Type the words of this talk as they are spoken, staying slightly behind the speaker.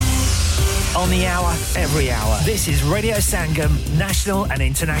On the hour, every hour. This is Radio Sangam, national and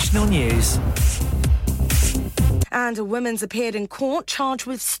international news. And a woman's appeared in court charged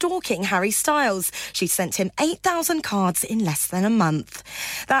with stalking Harry Styles. She sent him 8,000 cards in less than a month.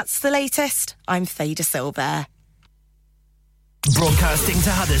 That's the latest. I'm Faye De Silva. Broadcasting to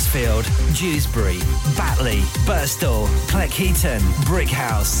Huddersfield, Dewsbury, Batley, Birstall, Cleckheaton,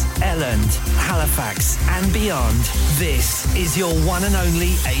 Brickhouse, Elland, Halifax and beyond. This is your one and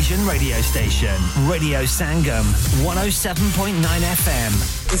only Asian radio station. Radio Sangam, 107.9 FM.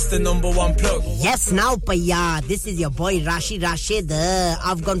 It's the number one plug. Yes, now, Paya. This is your boy Rashid.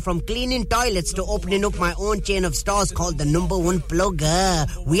 I've gone from cleaning toilets to opening up my own chain of stores called the number one plug.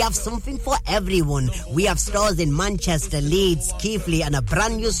 We have something for everyone. We have stores in Manchester, Leeds, Keighley and a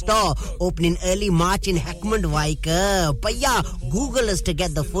brand new store opening early March in Heckmond Wike. Paya, Google us to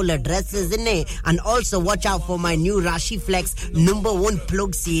get the full addresses in it. And also watch out for my new Rashi Flex number one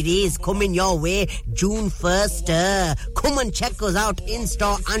plug series coming your way June 1st. Come and check us out in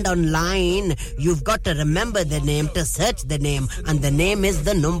store and online. You've got to remember the name to search the name, and the name is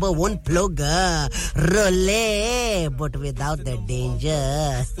the number one plug. Relay, but without the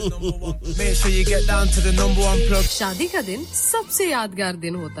danger. Make sure you get down to the number one plug. शादी का दिन सबसे यादगार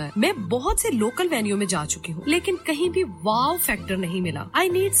दिन होता है. मैं बहुत से लोकल वेन्यू में जा चुकी हूँ, लेकिन कहीं भी वाव फैक्टर नहीं मिला. I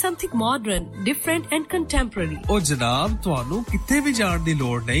need something modern, different and contemporary. ओ जनाब, ਤੁਹਾਨੂੰ किथे भी जाण दी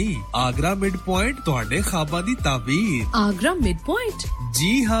लोड़ नहीं. आगरा मिड पॉइंट ਤੁਹਾਡੇ ख्वाबां दी ताबीर. Agra mid point?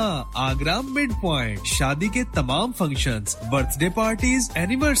 जी हाँ, आगरा मिड पॉइंट शादी के तमाम functions, birthday parties,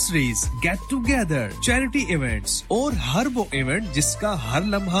 anniversaries, get together, charity events और हर वो इवेंट जिसका हर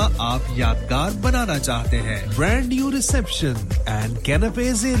लम्हा आप यादगार बनाना चाहते हैं. Brand new reception and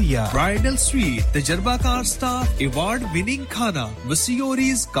canapes area, bridal suite, तजर्बाकार स्टाफ, अवार्ड विनिंग खाना,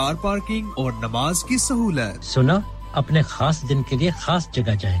 वसीओरीज, कार पार्किंग और नमाज की सहूलत. सुना, अपने खास दिन के लिए खास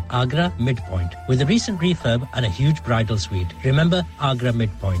जगह जाएं. Agra Midpoint with a recent refurb and a huge bridal suite. Remember Agra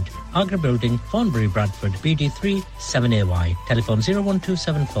Midpoint, Agra Building, Thornbury, Bradford, BD3 7AY. Telephone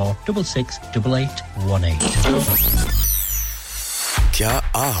 01274 668818. क्या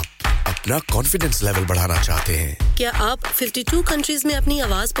आप अपना कॉन्फिडेंस लेवल बढ़ाना चाहते हैं? क्या आप 52 कंट्रीज में अपनी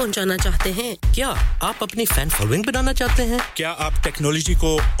आवाज पहुंचाना चाहते हैं? क्या आप अपनी फैन फॉलोइंग बनाना चाहते हैं? क्या आप टेक्नोलॉजी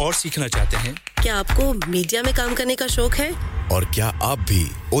को और सीखना चाहते हैं? क्या आपको मीडिया में काम करने का शौक है? और क्या आप भी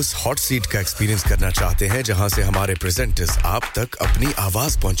उस हॉट सीट का एक्सपीरियंस करना चाहते हैं जहां से हमारे प्रेजेंटर्स आप तक अपनी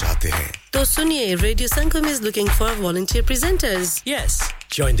आवाज पहुंचाते हैं? तो सुनिए, Radio Sangam is looking for volunteer presenters. Yes,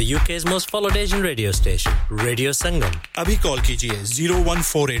 join the UK's most followed Asian radio station, Radio Sangam. अभी कॉल कीजिए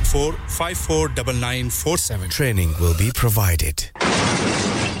 01484 549947. Training will be provided.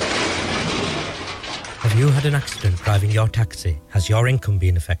 Have you had an accident driving your taxi? Has your income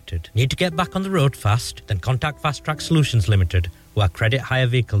been affected? Need to get back on the road fast? Then contact Fast Track Solutions Limited, who are credit hire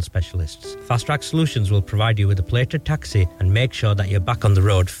vehicle specialists. Fast Track Solutions will provide you with a plated taxi and make sure that you're back on the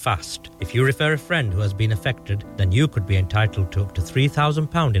road fast. If you refer a friend who has been affected, then you could be entitled to up to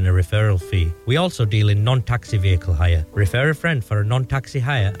 £3,000 in a referral fee. We also deal in non-taxi vehicle hire. Refer a friend for a non-taxi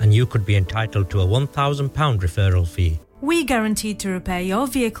hire and you could be entitled to a £1,000 referral fee. We guaranteed to repair your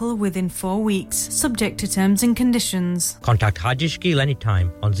vehicle within 4 weeks, subject to terms and conditions. Contact Haji Shkil anytime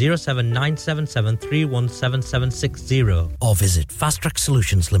on 07977317760 or visit Fast Track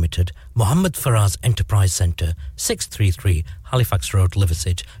Solutions Limited, Mohammed Faraz Enterprise Centre, 633 Halifax Road,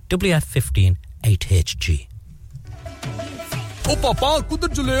 Liversedge, WF15 8HG. ओ पापा कुछ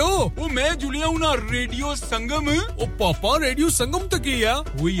चले हो? ओ मैं जुलिया हूं ना radio संगम. ओ पापा radio संगम तक ही है.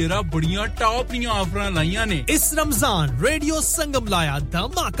 वो यारा बढ़िया टॉप नी ऑफर लाईया ने. इस रमजान रेडियो संगम लाया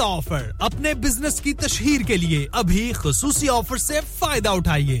धमाका ऑफर. अपने बिजनेस की तशहीर के लिए अभी खुसूसी ऑफर से फायदा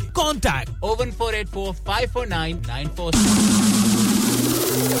उठाइए. Contact 01484549946.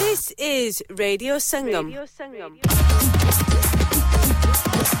 This is Radio Sangam. Radio Sangam.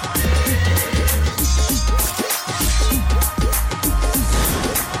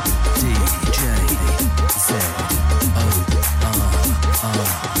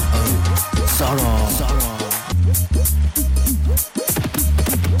 Zorro.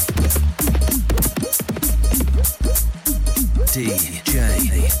 DJ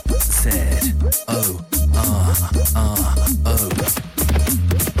Z-O-R-R-O.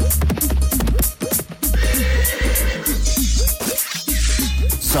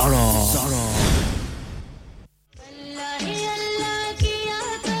 Zorro.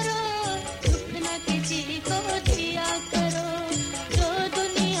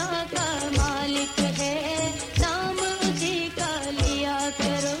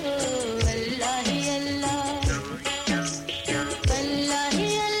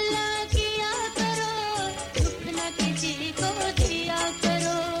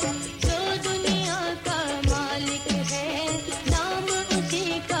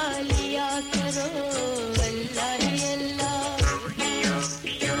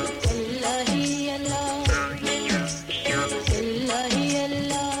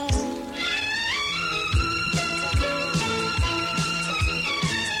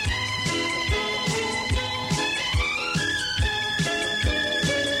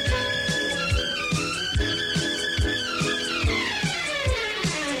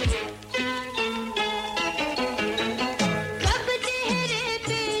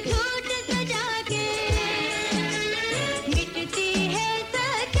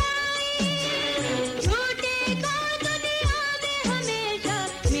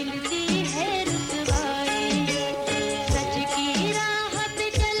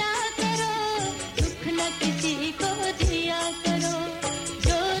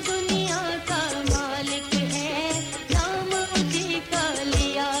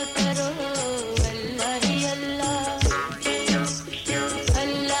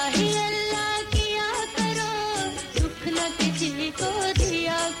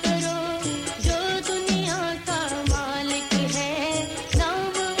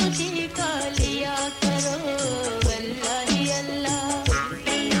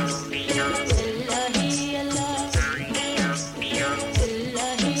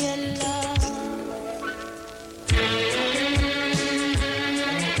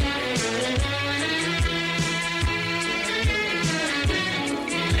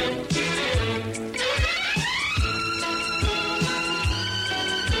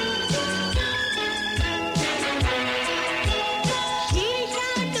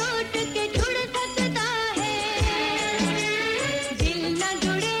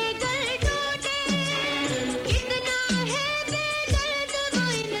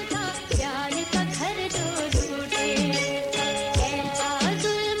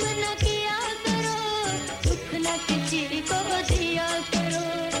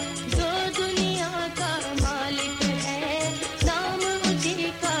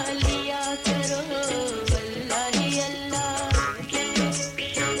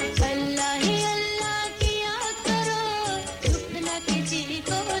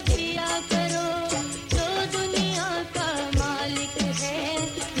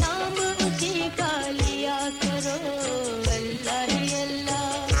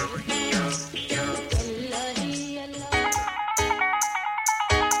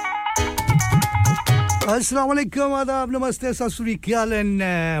 अस्सलाम वालेकुम आदाब नमस्ते सत श्री अकाल and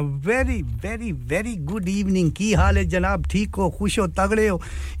very very very good evening की हाल है जनाब ठीक हो खुश हो तगड़े हो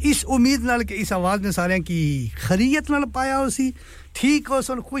इस उम्मीद नाल के इस आवाज ने सारे की खैरियत नाल पाया होसी ठीक हो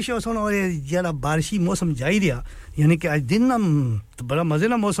सुन खुश हो सुन और जरा बारिशी मौसम जा ही रहा यानी कि आज दिन ना बड़ा मजे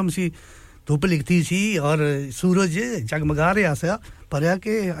ना मौसम सी धूप लिखती सी और सूरज जगमगा रहा सा पर या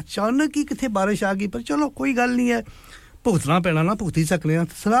के अचानक ही किथे बारिश आ गई पर चलो कोई गल नहीं है भुगतना पैना ना भुगती सकने हैं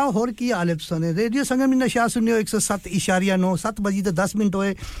सलाह और की हाल है तुसाने रेडियो संगम में नशा सुनियो 107.9 7 बजे तो 10 मिनट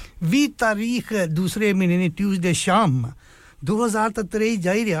होए 20 तारीख दूसरे महीने ने ट्यूसडे शाम 2023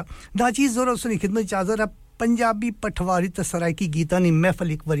 जा ही रहा नाचीज जोरो सुनी खिदमत चादर पंजाबी पठवारी ते सरायकी गीता नी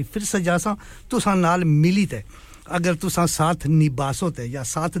महफिल एक बारी फिर सजासा तुसा नाल मिली ते अगर तुसा साथ निभासो ते या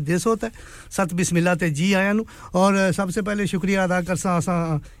साथ देसो ते सत बिस्मिल्लाह ते जी आया नु और सबसे पहले शुक्रिया अदा करसा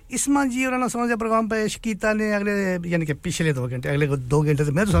असा इस्मा जी और ना समझ प्रोग्राम पेश कीता ने अगले यानी कि पिछले 2 घंटे अगले 2 घंटे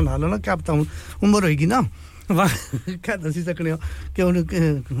से मैं तो नाल ना क्या बताऊं उम्र होएगी ना क्या दसी सकने हो कि उन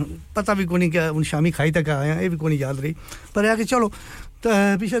पता भी कोनी क्या उन शामी खाई तक आया ये भी कोनी याद रही पर है कि चलो तो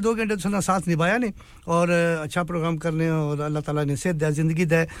पिछले 2 घंटे तो साथ निभाया ने और अच्छा प्रोग्राम करने और अल्लाह ताला ने सेहत दे जिंदगी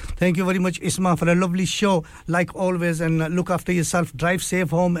दे थैंक यू वेरी मच इस्मा for a lovely show like always and look after yourself drive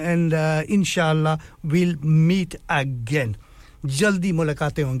safe home and इंशाल्लाह विल मीट अगेन जल्दी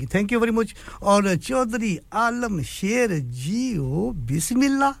मुलाकातें होंगी थैंक यू वेरी मच और चौधरी आलम शेर जी ओ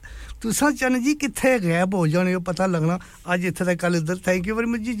बिस्मिल्लाह तुसा चन जी किथे गायब हो जाने पता लगना आज इथे तक कल इधर थैंक यू वेरी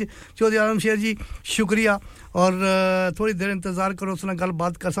मच जी चौधरी आलम शेर जी शुक्रिया और थोड़ी देर इंतजार करो उसने गल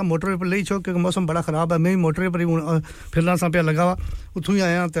बात करसा मोटरवे पर ले छो क्योंकि मौसम बड़ा खराब है मैं भी मोटरवे पर ही फिरना सा पे लगा हुआ उठू ही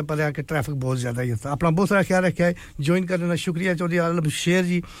आया ते पर आके ट्रैफिक बहुत ज्यादा ही था अपना बहुत सारा ख्याल रखा है ज्वाइन करने शुक्रिया चौधरी आलम शेर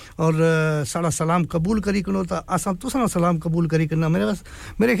जी और सारा सलाम कबूल करी कनो ता आसा तुसा सलाम कबूल करी करना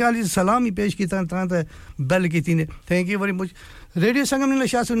मेरे ख्याल से सलाम ही पेश कीता ता बेल कीती ने thank you very much radio संगम ने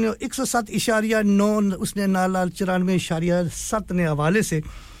नशा सुनियो 107.9 उसने नाल 94.7 ने हवाले से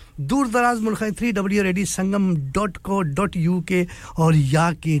दूर दराज मुल्क 3wradiosangam.co.uk और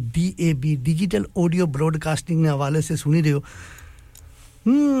या के DAB डिजिटल ऑडियो ब्रॉडकास्टिंग ने हवाले से सुनी रहे हो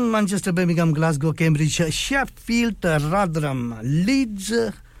Manchester Birmingham Glasgow Cambridge Sheffield रॉदरहम Leeds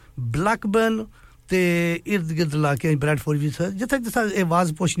Blackburn ते इर्द-गिर्द लाके ब्रैडफोर्ड भी जिथे जिथे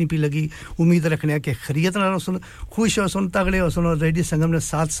आवाज पहुंचनी पी लगी उम्मीद रखने के खैरियत ना सुन खुश हो सुन तगड़े हो सुन रेडियो संगम ने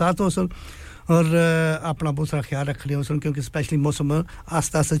साथ हो सुन और अपना बहुत सारा ख्याल रख लियो सुन क्योंकि स्पेशली मौसम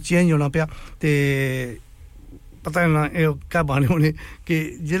आस्ते-आस्ते चेंज होना पिया ते पता ना ये क्या बाने होने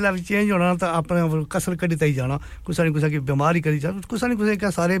कि जिला भी चेंज होना तो अपने कसर कड़ी ही जाना कुछ की बीमारी करी जा कुछ क्या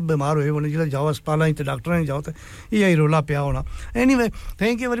सारे बीमार हुए होने जिला जाओ अस्पताल ही तो डॉक्टर ही जाओ तो यही रोला पिया होना anyway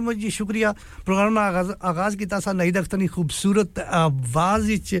thank you very much जी शुक्रिया प्रोग्राम का आगाज किया सा नई दख्तनी खूबसूरत आवाज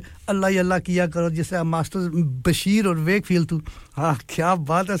विच अल्लाह अल्लाह किया करो जिससे मास्टर बशीर और वेकफील्ड तू हाँ क्या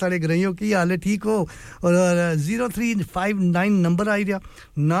बात है सारे ग्रहियों की हाल है ठीक हो और 0359 नंबर आई रहा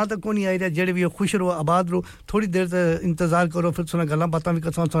ना तो कोई नहीं आई रहा जेड़े भी खुश रहो आबाद रहो थोड़ी देर तक इंतजार करो फिर सुना गल्ला बातें भी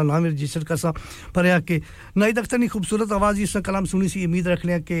करसा सुना नाम रजिस्टर करसा पर या के नई दख्तनी खूबसूरत आवाज इस कलाम सुनी सी उम्मीद रख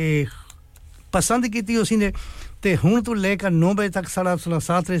लिया कि पसंद कीती उसी ने ते हुन तो लेकर 9 बजे तक सारा सुना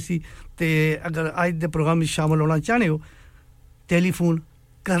साथ रही ते अगर आज दे प्रोग्राम में शामिल होना चाहते हो टेलीफोन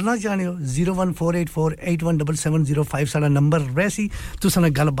करना चाहते हो 01484817705 साडा नंबर वैसी तुसने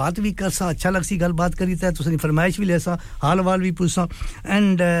गलबात भी करसा अच्छा लगसी गलबात करी ते तुसने फरमाइश भी लेसा हाल वाल भी पूछसा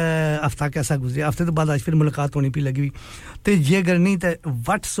एंड हफ्ता कैसा गुजरे हफ्ते तो बाद आज फिर मुलाकात होनी पी लगी ते जे अगर नहीं ते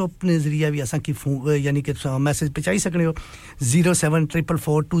व्हाट्सएप ने जरिया भी असा की यानी कि मैसेज पहुंचाई सकने हो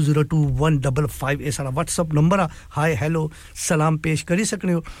 07444202155 ए साडा व्हाट्सएप नंबर आ हाय हेलो सलाम पेश करी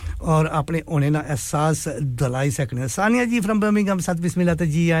सकने हो और अपने होने ना एहसास दिलाई सकने हो सानिया जी फ्रॉम बर्मिंघम सत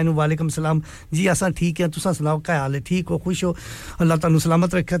बिस्मिल्लाह जी आयनु वालेकुम सलाम जी असा ठीक है तुसा सुनाओ क्या हाल है ठीक हो खुश हो अल्लाह तानु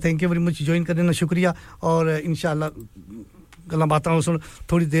सलामत रखे thank you very much join करने का शुक्रिया और इंशाल्लाह गल्ला बातां सुन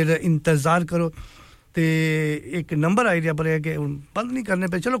थोड़ी देर इंतजार करो ते एक नंबर आई रिया पर है कि बंद नहीं करने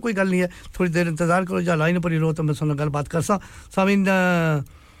पे चलो कोई गल नहीं है थोड़ी देर इंतजार करो जा लाइन पर ही रहो तो मैं सुन गल बात करसा सामिन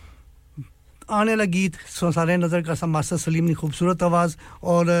आने वाला गीत सारे नजर का मास्टर सलीम की खूबसूरत आवाज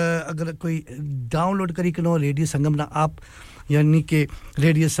और अगर कोई डाउनलोड करी कनो रेडियो संगम ना आप यानी कि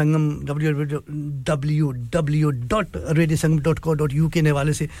रेडियो संगम www.radiosangam.co.uk ने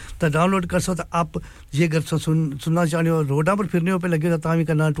वाले से तो डाउनलोड कर सकते आप ये अगर सुनना चाहते हो रोडा पर फिरने पे लगे तो भी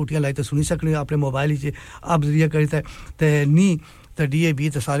करना टूटियां लाए तो सुनी सकते हो अपने मोबाइल से आप जरिए करता है तो नी तो डीएबी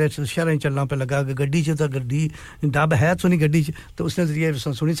तो सारे शहर चलना पे लगा गड्डी च तो गड्डी डब है तो नहीं गड्डी च तो उसने जरिए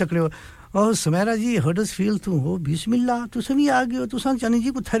सुनी सकने हो और सुमेरा जी हडस फील तू हो बिस्मिल्लाह तुम भी आ गए हो तुम चानी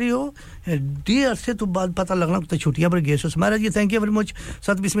जी को थरी हो डियर से तो बाद पता लगना तो छुट्टियां पर गए सो सुमेरा जी थैंक यू वेरी मच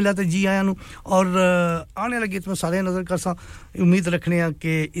सत बिस्मिल्लाह ते जी आया नु और आने वाले गीत में सारे नजर कर सा उम्मीद रखने हैं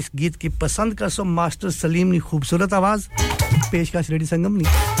कि इस गीत की पसंद कर सो मास्टर सलीम की खूबसूरत आवाज पेशकश रेडी संगम नी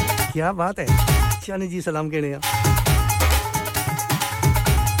क्या बात है चानी जी सलाम कहने हैं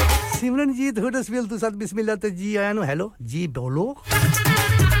सिमरन जी हडस फील तू सत बिस्मिल्लाह ते जी आया नु हेलो जी बोलो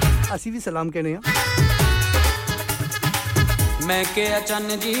ਅਸੀਂ ਵੀ ਸਲਾਮ ਕਹਿੰਦੇ ਆ ਮੈਂ ਕਿਹਾ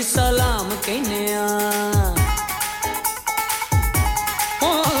ਚੰਨ ਜੀ ਸਲਾਮ ਕਹਿੰਦੇ ਆ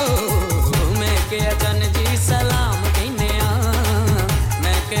ਮੈਂ ਕਿਹਾ ਚੰਨ ਜੀ ਸਲਾਮ ਕਹਿੰਦੇ ਆ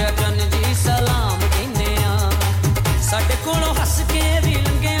ਮੈਂ ਕਿਹਾ ਚੰਨ ਜੀ ਸਲਾਮ ਕਹਿੰਦੇ ਆ ਸਾਡੇ ਕੋਲੋਂ ਹੱਸ ਕੇ ਵੀ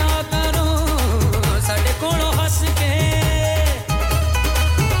ਲੰਘਿਆ ਕਰੋ ਸਾਡੇ ਕੋਲੋਂ ਹੱਸ ਕੇ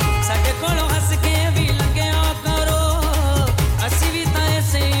ਸਾਡੇ ਕੋਲੋਂ ਹੱਸ ਕੇ ਵੀ ਲੰਘਿਆ ਕਰੋ ਅਸੀਂ ਵੀ ਤਾਂ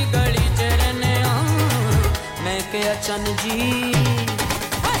ਐਸੇ किया चन जी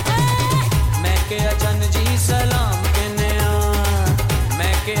मैं किया चन जी सलाम कहने आ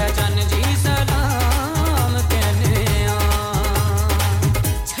मैं किया चन जी सलाम कहने आ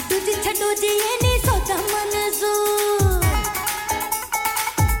छड्डो जी ये नहीं सोचा मंजूर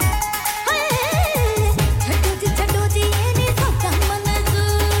छड्डो जी ये नहीं सोचा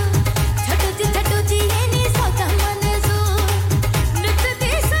मंजूर छड्डो जी ये नहीं सोचा मंजूर नित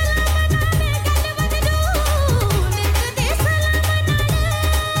दे सलाम नाले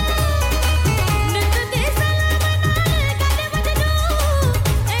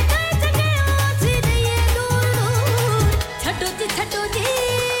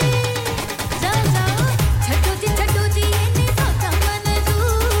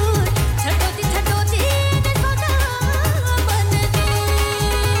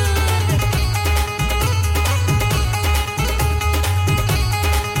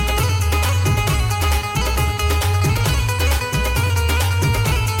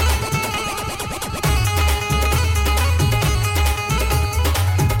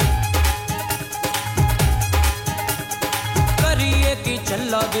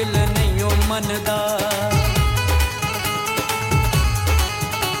गल दिल नहीं मनदा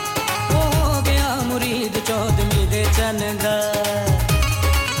हो गया मुरीद चौदवी दे चनदा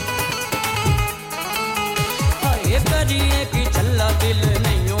हाय करिए कि चल्ला दिल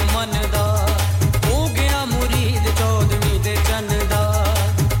नहीं मनदा हो गया मुरीद चौदवी दे चनदा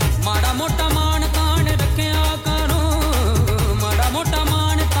माड़ा मोटा मान तान रखया करो माड़ा मोटा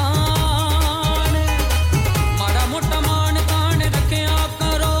मान तान माड़ा मोटा मान तान रखया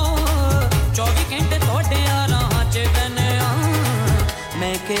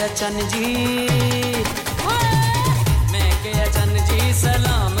मैं किया चन जी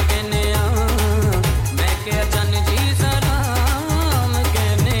सलाम कहने आ मैं किया चन जी सलाम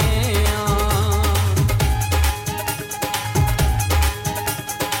कहने आ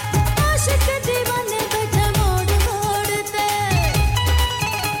आशिक दीवाने बैठे मोड़ मोड़ ते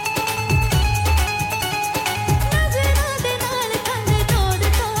नजरों दे नाल कंध तोड़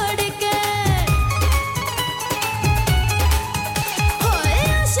तोड़ के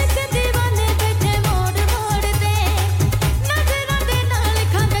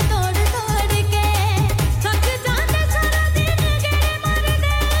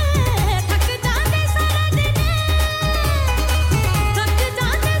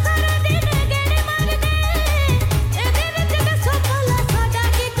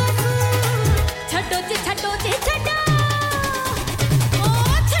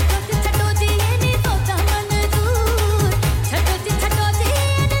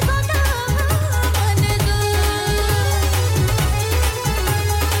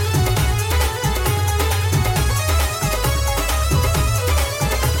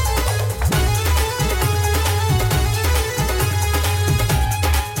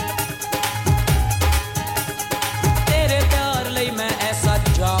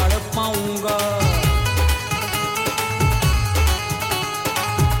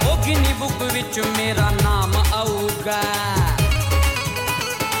मेरा नाम आऊगा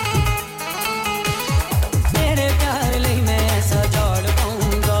तेरे प्यार ਲਈ मैं ऐसा जाड़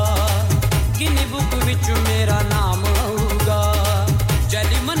पाऊंगा गिनी बुक विच मेरा नाम आऊगा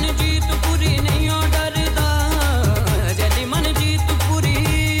जली मन जीत पूरी नहीं हो डरदा जली मन जीत पूरी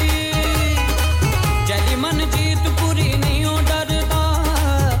जली मन जीत पूरी नहीं हो डरदा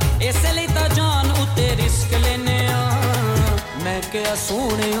इसलिए ता जान उते रिस्क लेने आ मैं क्या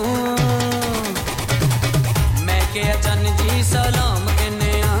सोहणियो के चन जी सलाम कहने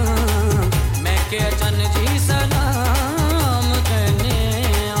आ मैं के चन जी सलाम कहने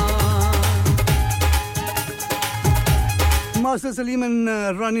असर सलीम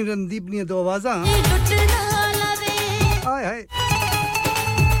रानी रणदीप ने दो आवाज़ां हाय हाय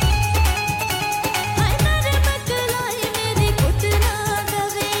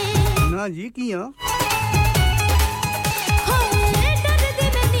ना जी किया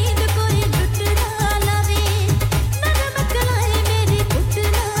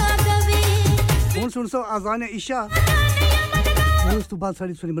सुन सो आज़ान ईशा उस तो बाद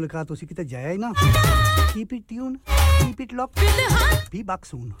सारी सुनी मुलाकात उसी किते जाया ही ना keep it tune keep it lock be back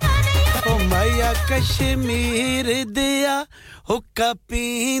soon ओ मैया कश्मीर दिया हुक्का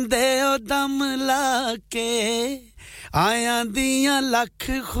पींदे ओ दम लाके आया दियां लख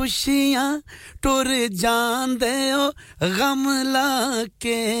खुशियां टुर जांदे ओ गम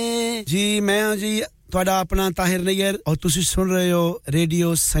लाके जी मैं जी ਤੁਹਾਡਾ ਆਪਣਾ ਤਾਹਿਰ ਨਈਰ ਔਰ ਤੁਸੀਂ ਸੁਣ ਰਹੇ ਹੋ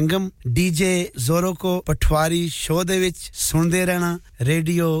ਰੇਡੀਓ ਸੰਗਮ ਡੀਜੇ ਜ਼ੋਰੋ ਕੋ ਪਠਵਾਰੀ ਸ਼ੋਅ ਦੇ ਵਿੱਚ ਸੁਣਦੇ ਰਹਿਣਾ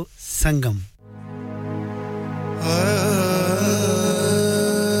ਰੇਡੀਓ ਸੰਗਮ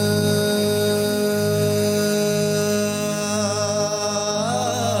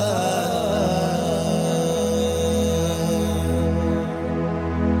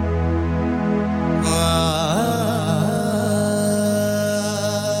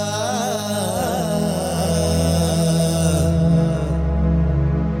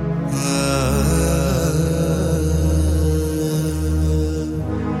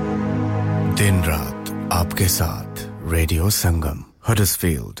आपके साथ रेडियो संगम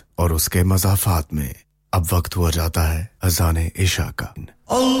हडर्सफील्ड और उसके मज़ाफ़ात में अब वक्त हुआ जाता है अज़ान इशा का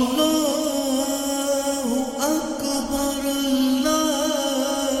अल्लाहु अकबर अल्लाहु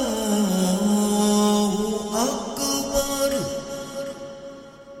अकबर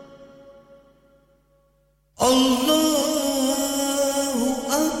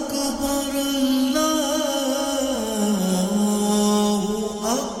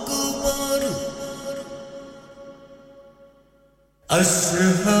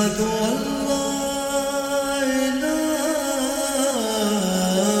अशहदु अल्ला इलाहा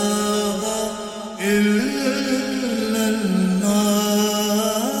इल्लल्लाह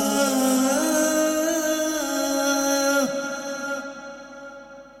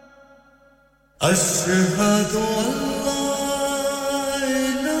अशहदु अल्ला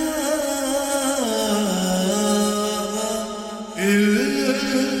इलाहा इल्लल्लाह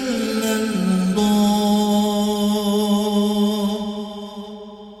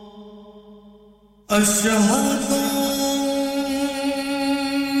अशहदु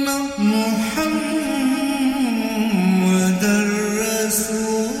अन्ना मुहम्मदर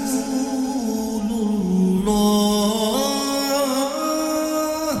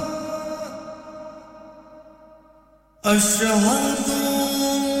रसूलुल्लाह अशहदु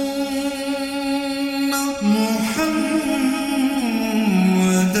अन्ना मुहम्मदर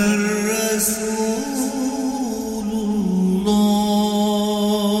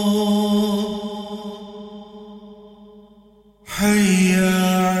रसूलुल्लाह حي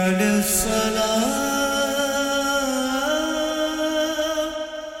على الصلاة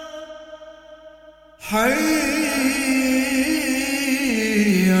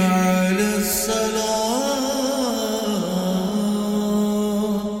حي على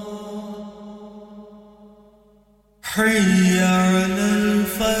الصلاة حي على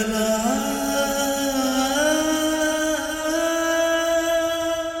الفلاح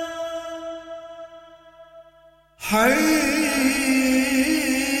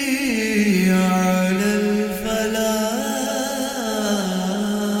حي على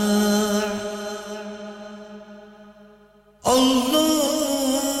الفلاح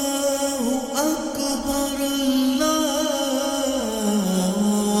الله أكبر الله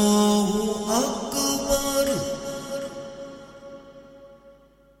أكبر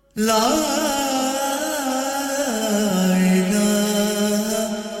لا إله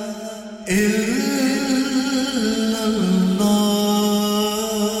إلا الله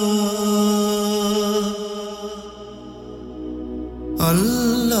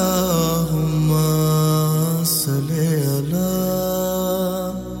اللهم صل على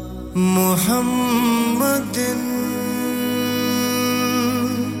محمد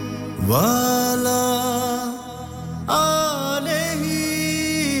وعلى آله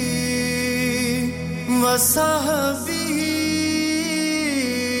وصحبه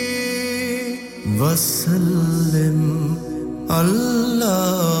وسلم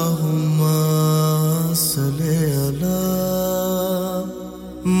اللهم صل على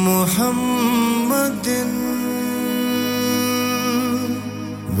محمد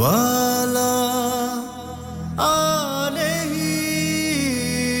وعلى آله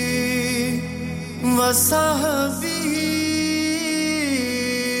وصحبه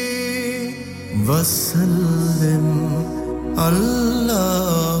وسلم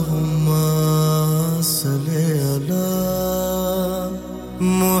Allahumma salli ala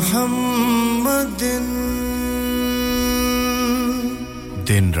Muhammadin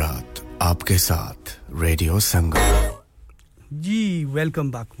दिन रात आपके साथ radio Sangam ji welcome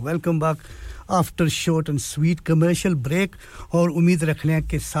back after short and sweet commercial break और उम्मीद रखने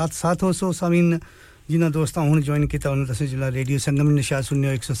के साथ हो सो सामीन जिन्हां दोस्तां हुण ज्वाइन कीता उन्हां दस्से जिला रेडियो संगम निशा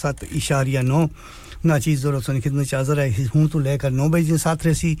सुनियो 107.9 नाचीज जोरो सन खिदमत चाजर है हुण तो लेकर 9 बजे साथ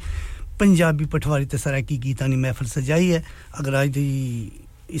रहसी पंजाबी पटवारी ते सराकी गीतां नी महफिल सजाई है अगर आज दी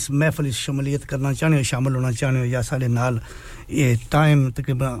इस महफिल इस शमूलियत करना चाहते हो शामिल होना चाहते हो या साडे नाल ये टाइम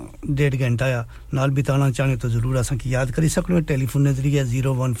तकरीबन 1.5 घंटा या नाल बिताना चाहते हो तो जरूर असा की याद करी सकते हो टेलीफोन नजरी है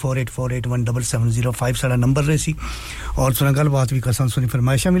 01484817705 साडा नंबर रहसी और सुना गल बात भी करसा सुनी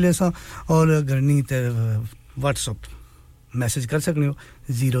फरमाइशा मिले सा और गरनी ते व्हाट्सएप मैसेज कर सकते हो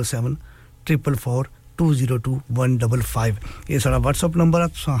 07444202155 ये सारा व्हाट्सएप नंबर है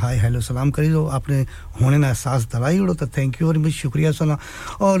तुसा हाय हेलो सलाम करी दो आपने होने ना एहसास दलाई उड़ो तो थैंक यू वेरी मच शुक्रिया सना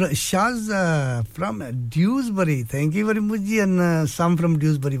और Shaz from Dewsbury thank you very much ji and Sam from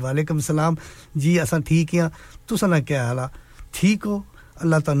Dewsbury वालेकुम सलाम जी असा ठीक है तुसा ना क्या हाल ठीक हो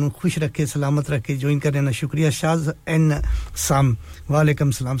अल्लाह तानु खुश रखे सलामत रखे ज्वाइन करने ना शुक्रिया शाज एंड सम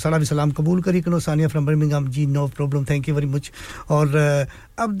वालेकुम सलाम सारा भी सलाम कबूल करी कनो Sania from Birmingham ji no problem thank you very much और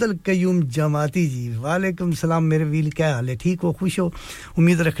अब्दुल कयूम जमाती जी वालेकुम सलाम मेरे वील क्या हाल है ठीक हो खुश हो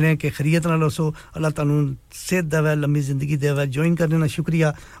उम्मीद रखने हैं कि खैरियत नाल हो अल्लाह तानु सेहत देवे लंबी जिंदगी देवे ज्वाइन करने ना शुक्रिया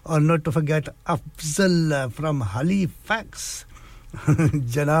और not to forget Afzal from Halifax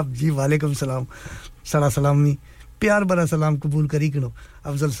जनाब जी वालेकुम सलाम सारा सलामी प्यार भरा सलाम कबूल करी करो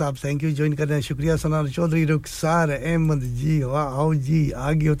अफजल साहब थैंक यू ज्वाइन करने शुक्रिया सना चौधरी रुखसार अहमद जी वाह आओ जी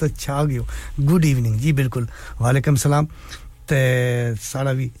आ गयो तो छा गयो गुड इवनिंग जी बिल्कुल वालेकुम सलाम ते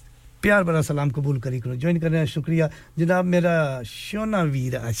सारा भी प्यार भरा सलाम कबूल करी करो ज्वाइन करने शुक्रिया जनाब मेरा शोना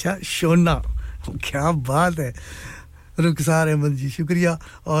वीर अच्छा शोना क्या बात है रुखसार अहमद जी शुक्रिया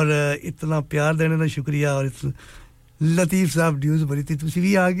और इतना प्यार देने का शुक्रिया और लतीफ साहब न्यूज़ भरी थी तुसी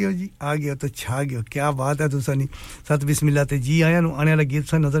भी आ गए हो जी आ गए हो तो छा गए हो क्या बात है तुसा नी सत बिस्मिल्लाह ते जी आया नु आने वाला गीत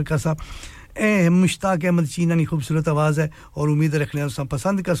सा नजर का सा ए मुश्ताक अहमद चीना नी खूबसूरत आवाज है और उम्मीद रखने सा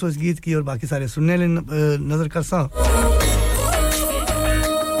पसंद कर सो इस गीत की और बाकी सारे सुनने ले नजर कर सा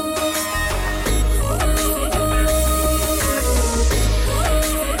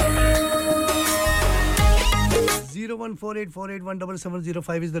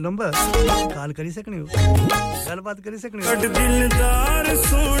 01484817705 is the number कॉल करी सकने हो गलबात करी सकने हो कट दिलदार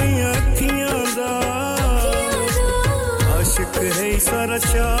सोनिया अखियां दा आशिक है सारा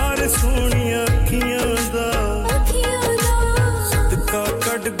चार सोनिया अखियां दा सदका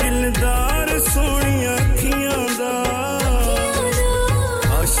कट दिलदार सोनिया अखियां दा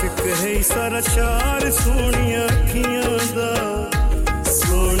आशिक है सारा चार सोनिया अखियां दा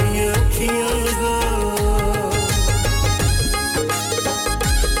सोनिया अखियां दा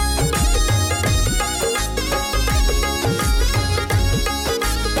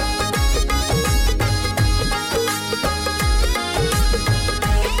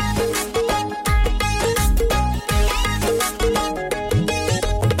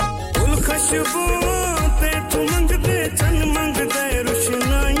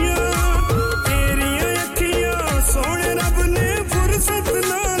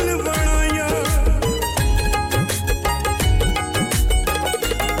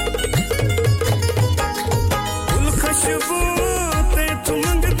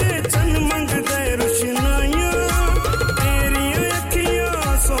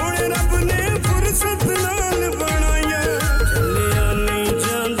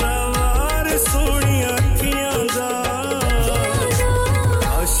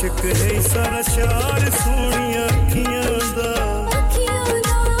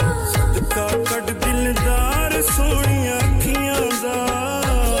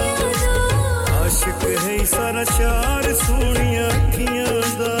चार सोनिया अखियां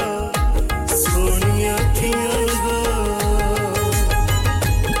दा सोनिया अखियां दा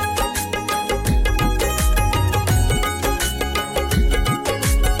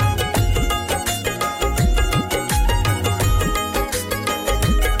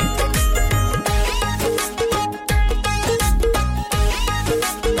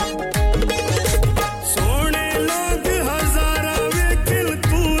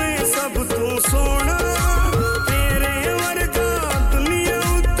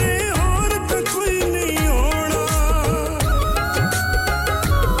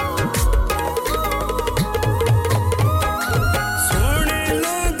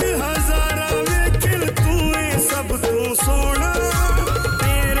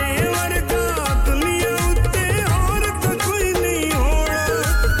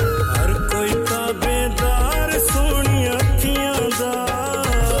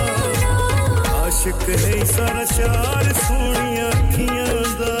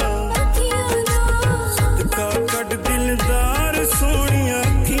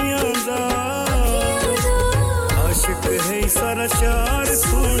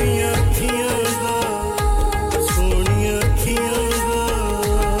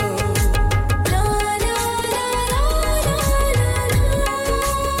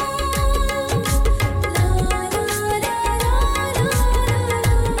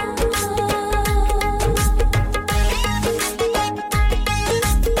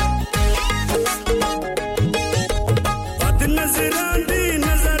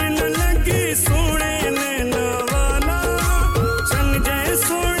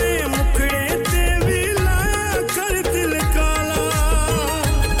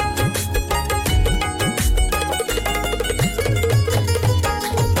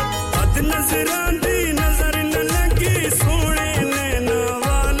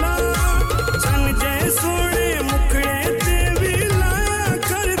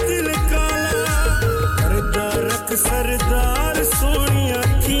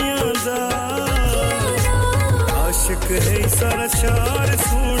है सारा चार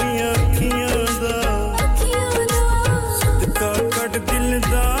सोनिया अखियां दा सदका कट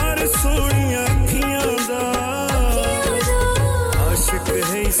दिलदार सोनिया अखियां दा आशिक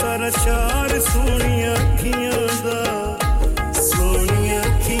है सारा चार सोनिया अखियां दा सोनिया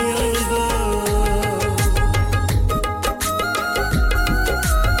अखियां दा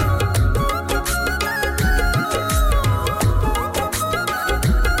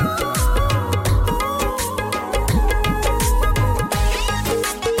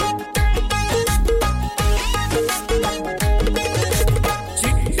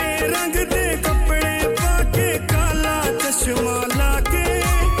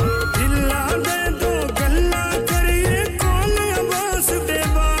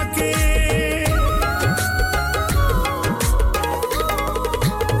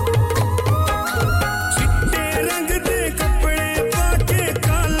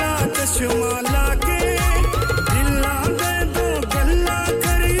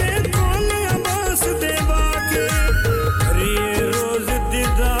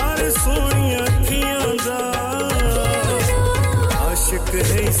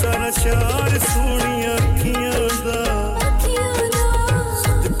चार सोनिया अखियां दा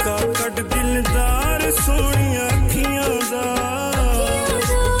सदका कट दिलदार सोनिया अखियां दा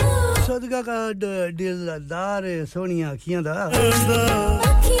सदका कट दिलदार सोनिया अखियां दा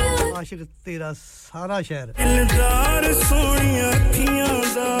आशिक तेरा सारा शहर दिलदार सोनिया अखियां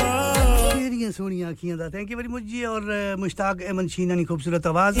दा तेरियां सोनिया अखियां दा थैंक यू वेरी मच जी और मुश्ताक अहमद शीना की खूबसूरत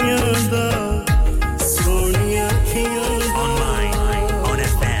आवाज सोनिया अखियां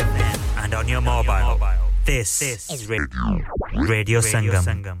on your mobile. This is Radio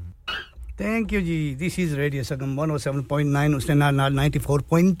Sangam. Thank you ji. This is Radio Sangam 107.9 उसने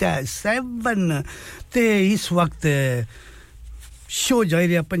 94.7 ते इस वक्त शो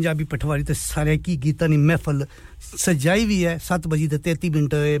जारी है पंजाबी पटवारी ते सारे की गीतां दी महफिल सजाई हुई है 7 बजे ते 33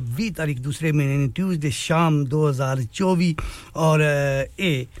 मिनट 20 तारीख दूसरे महीने ट्यूसडे शाम 2024 और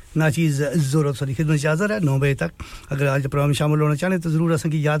ए नाचीज ज़ोरो सरी खिदमत में हाजिर है 9 बजे तक अगर आज प्रोग्राम शामिल होना चाहे तो जरूर असन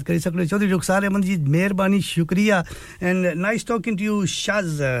की याद करी सकते चौधरी रुखसार अहमद जी मेहरबानी शुक्रिया and nice talking to you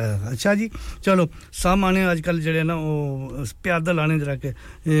Shaz अच्छा जी चलो सामाने आजकल जड़े ना वो प्यादल आने जरा के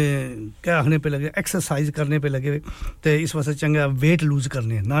क्या आखने पे लगे एक्सरसाइज करने पे लगे ते इस वास्ते चंगा वेट लूज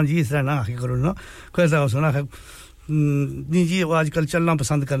करने ना जी इस तरह ना आके करो ना कोई ऐसा सुना नहीं जी वो आजकल चलना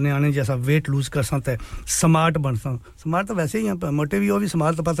पसंद करने आने जैसा वेट लूज कर सकते स्मार्ट बन स्मार्ट तो वैसे ही हैं मोटे भी हो भी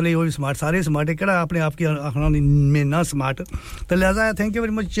स्मार्ट तो पतले हो भी स्मार्ट सारे स्मार्ट है केड़ा अपने आप की आखना में ना स्मार्ट तो लिहाजा thank you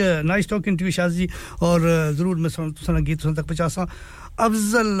very much nice talking to you Shaz ji और जरूर मैं सुना गीत सुन तक पहुंचासा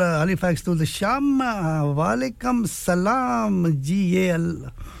अफजल हैलिफैक्स टू द शाम वालेकुम सलाम जी ये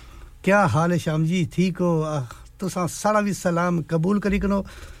क्या हाल है शाम जी ठीक हो तुसा सारा भी सलाम कबूल करी करो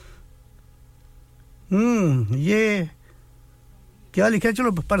ये क्या लिखा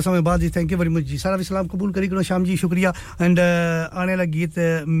चलो पर समय बाद जी थैंक यू वेरी मच जी सारा भी सलाम कबूल करी करो शाम जी शुक्रिया एंड आने वाला गीत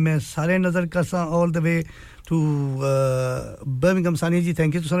मैं सारे नजर करसा all the way to Birmingham Sani ji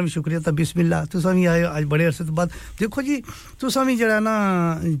thank you तुसा भी शुक्रिया तो बिस्मिल्लाह तुसा भी आए आज बड़े अरसे बाद देखो जी तुसा भी जरा ना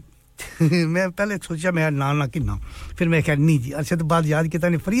मैं पहले सोचा मैं नाम ना किन्ना फिर मैं कहा नहीं जी अरसे बाद याद किया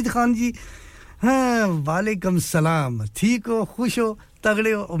ने फरीद खान जी हाँ वालेकुम सलाम ठीक हो खुश हो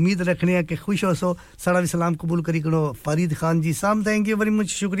तगड़े हो उम्मीद रखने हैं कि खुश हो सो सारा भी सलाम कबूल करी करो फरीद खान जी साम थैंक यू वेरी मच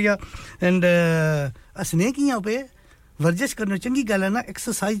शुक्रिया एंड असने की यहाँ पे वर्जिश करना चंगी गल है ना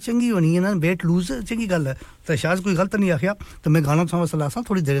एक्सरसाइज चंगी होनी है ना वेट लूज चंगी गल है तो शायद कोई गलत नहीं आखिया तो मैं गाना समझ सलासा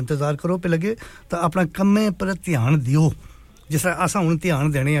थोड़ी देर इंतजार करो पे लगे तो अपना कम्मे पर ध्यान दियो जिस तरह असा हुन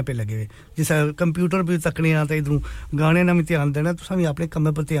ध्यान देने पे लगे जिस कंप्यूटर पे तकने आ तो इधरों गाने ना भी ध्यान देना तुसा भी अपने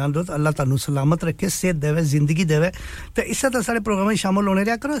कम्मे पर ध्यान दो तो अल्लाह तानू सलामत रखे सेहत देवे जिंदगी देवे तो इस तरह सारे प्रोग्राम में शामिल होने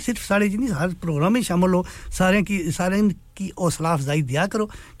रहा करो सिर्फ सारे जी नहीं हर प्रोग्राम में शामिल हो सारे की हौसला अफजाई दिया करो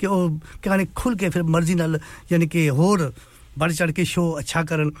कि वो क्या खुल के फिर मर्जी नाल यानी कि होर बढ़ चढ़ के शो अच्छा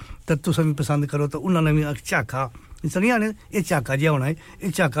करन तो तुसा भी पसंद करो तो उन्होंने भी झाका इस नहीं आने ये झाका जिहा होना है ये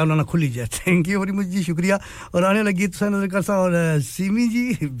झाका उन्होंने खुली जाए थैंक यू वेरी मच जी शुक्रिया और आने लगी तुसा नजर करसा और सीमी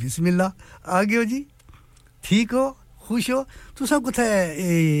जी बिस्मिल्लाह आ गए हो जी ठीक हो खुश हो तुसा कुथे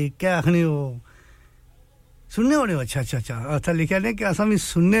क्या आखने हो सुनने होने अच्छा अच्छा अच्छा अच्छा लिखा ने कि असा भी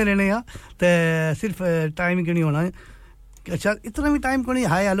सुनने रहने आ तो सिर्फ टाइम क्यों नहीं होना है अच्छा इतना भी टाइम को नहीं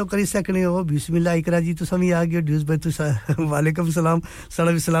हाय हेलो करी सकने हो बिस्मिल्लाह इकरा जी तुसा भी आ गए ड्यूस भाई तुसा वालेकुम सलाम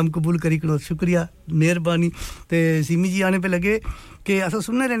सारा भी सलाम कबूल करी करो शुक्रिया मेहरबानी ते सिमी जी आने पे लगे कि ऐसा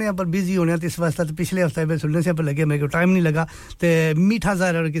सुनने रहने पर बिजी होने तो इस वास्ते तो पिछले हफ्ते में सुनने से पर लगे मेरे को टाइम नहीं लगा ते मीठा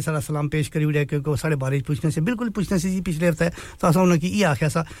ज़ाहिर की सारा सलाम पेश करी उड़े क्योंकि साढ़े बारिश पूछने से बिल्कुल पूछने से जी पिछले हफ्ते तो ऐसा उन्होंने की ये आख्या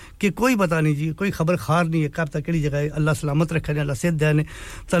सा कि कोई पता नहीं जी कोई खबर खार नहीं है कब तक केड़ी जगह अल्लाह सलामत रखे अल्लाह सेहत देने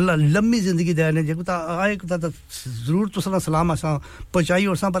तो अल्लाह लंबी जिंदगी देने जे को आए को तो जरूर तो सलाम असा पहुंचाई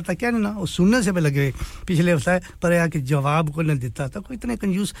और सा पता क्या ना वो सुनने से पे लगे पिछले हफ्ते पर या कि जवाब को न देता तो कोई इतने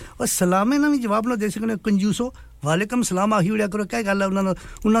कंजूस और सलामे ना भी जवाब ना दे सकने कंजूस हो वालेकुम सलाम आही उड़िया करो क्या गल है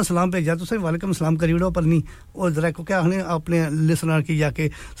उन्होंने सलाम भेजा तो सही वालेकुम सलाम करी उड़ो पर नहीं और जरा को क्या हने अपने लिसनर की जाके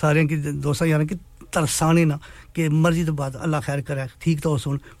सारे की दोस्तों यानी कि तरसाने ना कि मर्जी तो बात अल्लाह खैर करे ठीक तो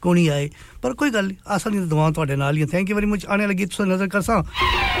सुन कोई आए पर कोई गल आसानी तो दुआ ਤੁਹਾਡੇ ਨਾਲ ही थैंक यू वेरी मच आने लगी तुसे नजर करसा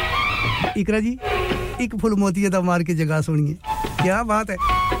इकरा जी एक फुल मोती दा मार के जगह सुनिए क्या बात है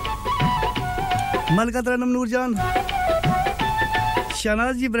मलका तरनम नूरजान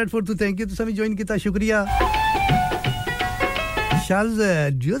शनाज जी ब्रेडफोर्ड तो थैंक यू तुसे भी ज्वाइन किया शुक्रिया शाज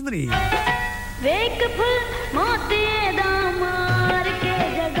ड्यूसबरी वेक फुल मोती दा मार के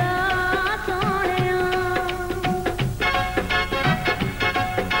जगह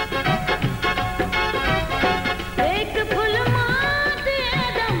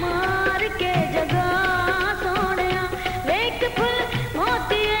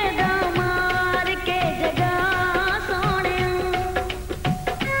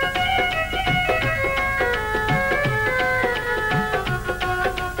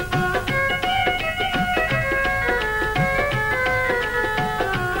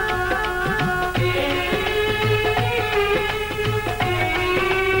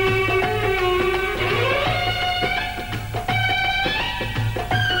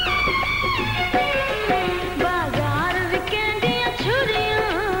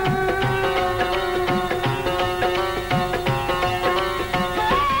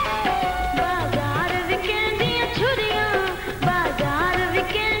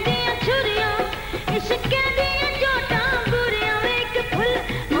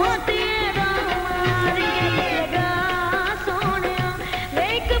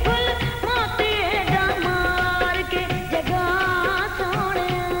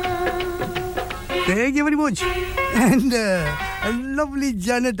Thank you very much. And lovely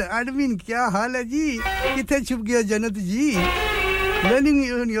Janet Admin, क्या हाल है जी? किथे छुप गया Janet ji? Learning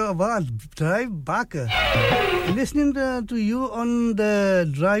on your drive back. Listening to you on the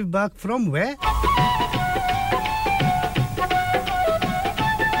drive back from where?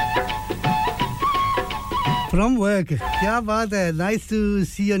 From work. क्या बात है? Nice to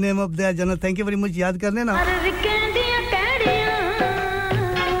see your name up there, Janet. Thank you very much. याद कर लेना.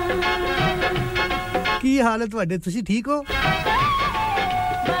 ਕੀ ਹਾਲ ਹੈ ਤੁਹਾਡੇ ਤੁਸੀਂ ਠੀਕ ਹੋ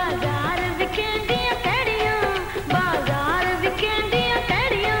ਬਾਜ਼ਾਰ ਵਿਕੇਂਦੀਆਂ ਤੜੀਆਂ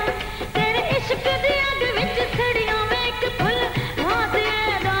ਤੇਰੇ ਇਸ਼ਕ ਦੀ ਅੱਗ ਵਿੱਚ ਸੜੀਆਂ ਵੇਖ ਫੁੱਲ ਮੋਤੀ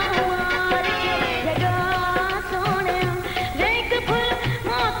ਦਾ ਮਾਰ ਕੇ ਜਗਾ ਸੋਹਣਿਆ ਵੇਖ ਫੁੱਲ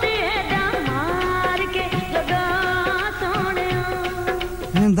ਮੋਤੀ ਦਾ ਮਾਰ ਕੇ ਜਗਾ ਸੋਹਣਿਆ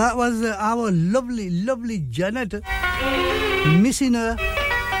And that was our lovely Janet missing her.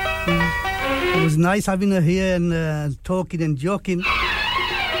 It was nice having her here and talking and joking.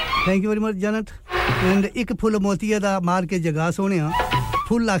 Thank you very much, Janet. And एक फुल मोतिया दा मार के जगह सोने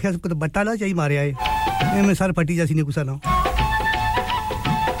फुल आख्या को बट्टा ला चाहिए मारे आए मैं सार पट्टी जैसी ने कुसा ना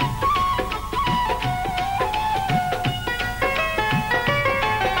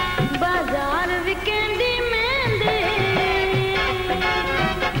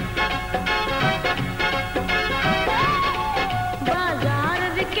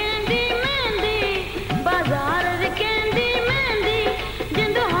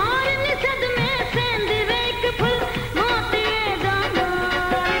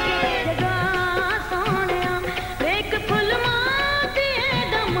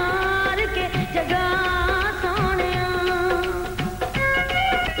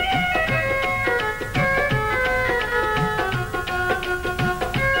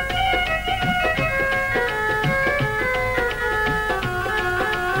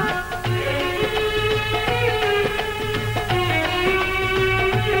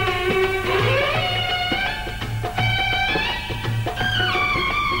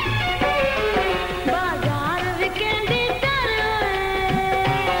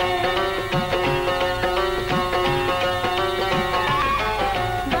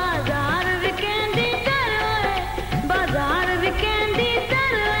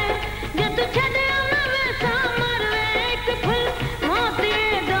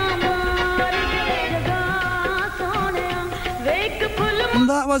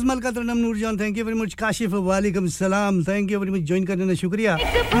was Malka Tranam Nurjan. Thank you very much. Kashif, walaikum salam. Thank you very much. Join karne na shukriya.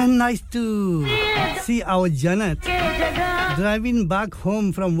 And nice to see our Janet. driving back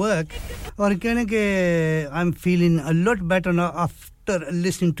home from work और कहने के I'm feeling a lot better now after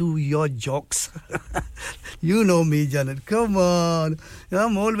listening to your jokes. You know me, Janet. Come on.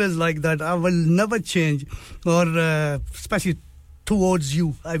 I'm always like that. I will never change. Or especially towards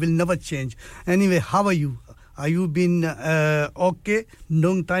you. I will never change. Anyway, how are you? Are you been okay?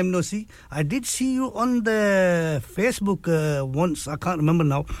 Long time no see. I did see you on the Facebook once. I can't remember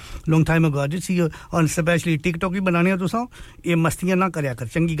now. Long time ago. I did see you on especially TikTok. ही बनाने हो तो सां ये मस्तियां ना करया कर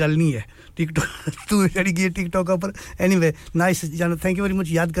चंगी गल नहीं है TikTok तू चढ़ी गई TikTok पर anyway nice Jana thank you very much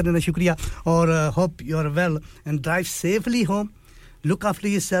याद करने का शुक्रिया और hope you are well and drive safely home look after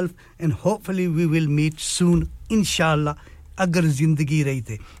yourself and hopefully we will meet soon inshallah अगर जिंदगी रही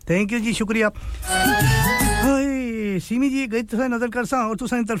थे थैंक यू जी शुक्रिया हाय सीमी जी गई तो नजर करसा और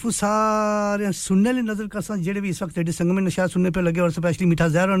तुसां तरफ सारे सुनने ले नजर करसा जेडे भी इस वक्त रेडियो संगम में नशा सुनने पे लगे और स्पेशली मीठा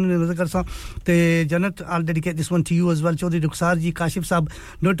जहर ने नजर करसा ते जन्नत I'll dedicate this one to you as well Chaudhary Rukhsar जी काशिफ साहब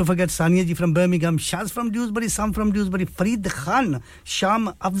not to forget Sania ji from Birmingham Shaz from Dewsbury Sam from Dewsbury Farid Khan शाम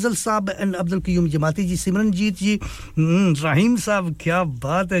अफजल साहब एंड अब्दुल कयूम जमाती जी सिमरनजीत जी रहीम साहब क्या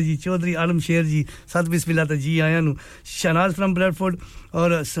बात है जी चौधरी आलम शेर जी साथ बिस्मिल्लाह ता जी आया नु शनाज from Bradford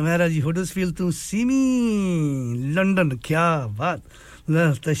और समेरा जी हुडर्सफील्ड टू सीमी लंदन क्या बात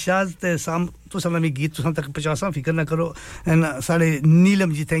तशाज ते साम तो सलामी गीत तुसां तक पहुंचासा फिकर ना करो एंड साडे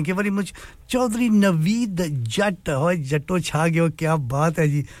Neelam ji thank you very much Chaudhry Naveed Jatt हो जट्टो छा गयो क्या बात है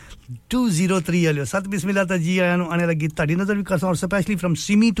जी 203 आलियो सत बिस्मिल्लाह ता जी आया नु आने लगी ताड़ी नजर भी करसा और स्पेशली फ्रॉम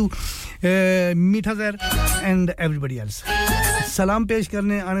सिमी टू मीठा जहर एंड एवरीबॉडी एल्स सलाम पेश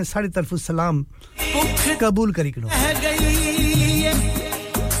करने आने साडी तरफ सलाम कबूल करी करो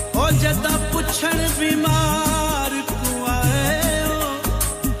ओ जदा पुछण बीमार को आए हो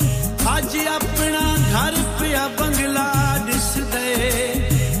आज अपना घर पिया बंगला दिस दे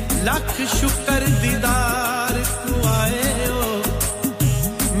लख शुक्र दीदार को आए हो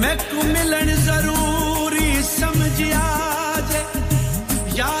मैं को मिलन जरूरी समझिया जे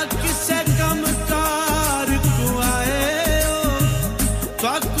या किसे कम कार को आए हो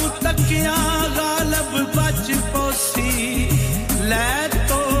ताकू तकिया गालब बच पोसी ले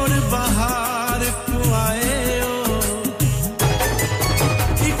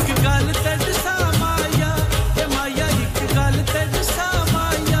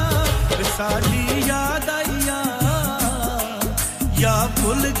साडी याद आईया या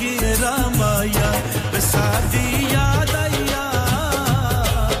भूल गए रामाया साडी याद आईया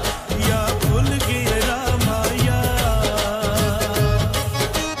या भूल गए रामाया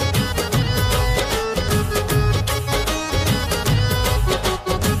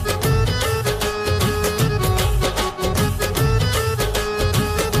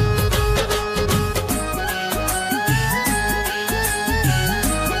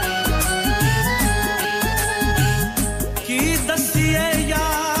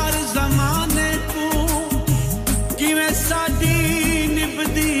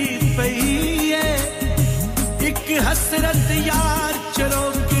हसरत यार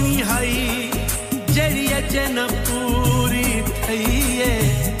चरोकनी हाई जड़ी जन पूरी थई है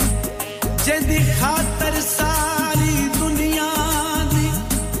जिंदी खातर सारी दुनिया दी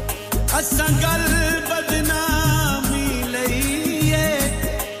असा गल बदनामी लई है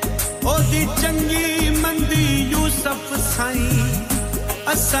ओदी चंगी मंदी यूसुफ साईं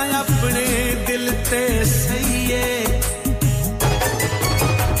असा अपने दिल ते सही है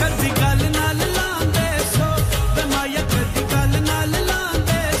कदी गल नाल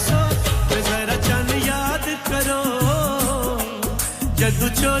जदू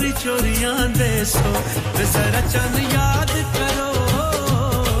चोरी चोरियां दे सो जरा चन याद करो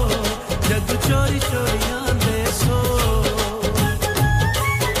जदू चोरी चोरियां दे सो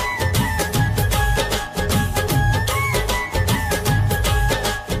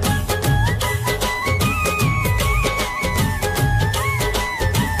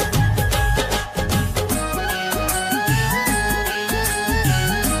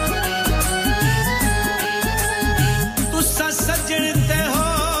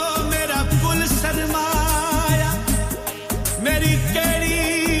मेरी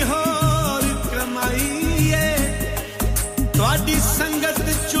केड़ी होर कमाई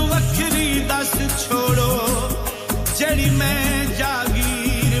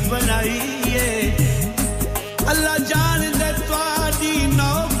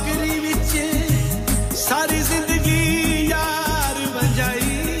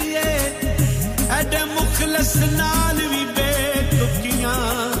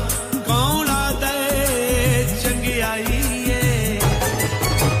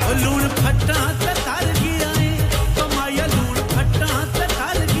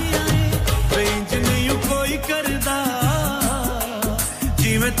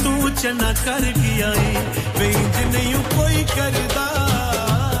चना कर गया है वे इंज नहीं कोई करदा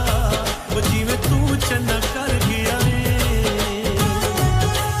वो जिਵੇਂ तू चना कर गया है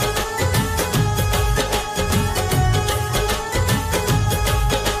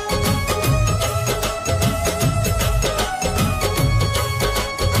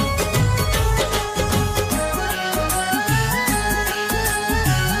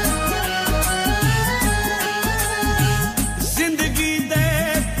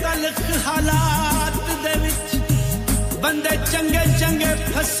चंगे चंगे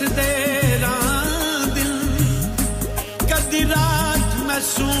फसदे रां दिल कदी रात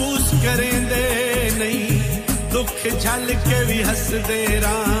महसूस करेंदे नहीं दुख झल के भी हसदे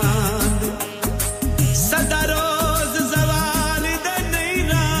रां सदा रोज जवाल दे नहीं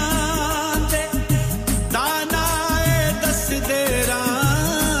रांदे दाना ए दस दे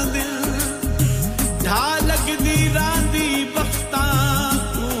रां दिल ढा लगदी रांदी बख्तां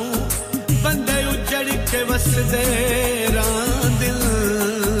को बंदे उजड़ के वसदे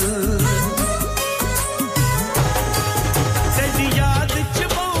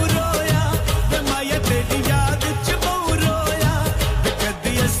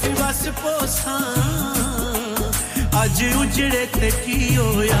आज उजड़े ते की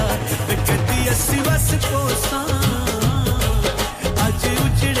होया कदी अस्सी वस कोसा आज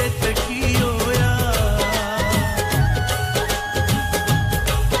उजड़े ते की होया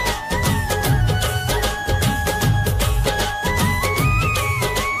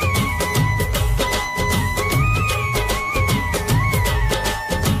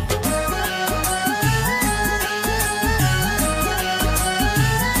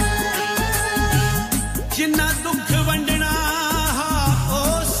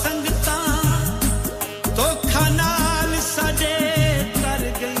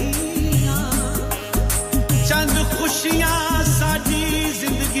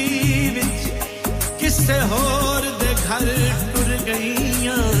होर दे घर टुर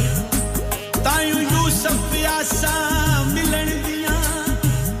गईयां तायू यूसुफ आसा मिलन दियां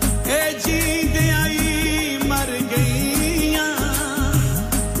ए जींदे आई मर गईयां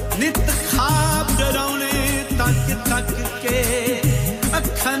नित ख्वाब डरावने तक तक के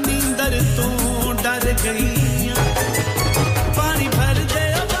अखां नींदर तो डर गईयां पानी भर दे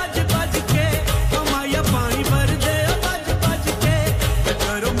बज बज के ओ माया पानी भर दे बज बज के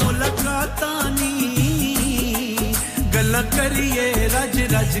करो मुलाकातां करिए रज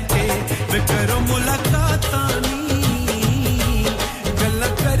रज के वे करो मुलाकातां नी गल्ला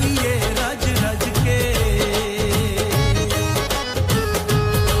करिए रज रज के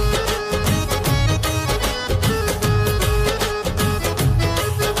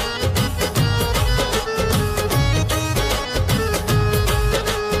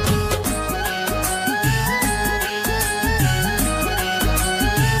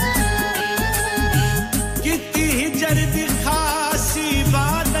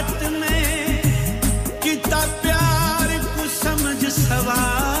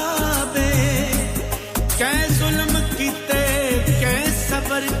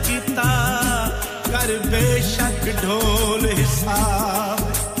कर बेशक ढोल हिसाब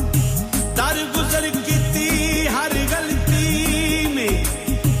दर गुजर कीती हर गलती में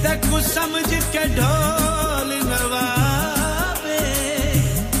ते कुछ समझ के ढोल नवाबे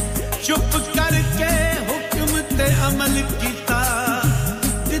चुप करके हुक्म ते अमल कीता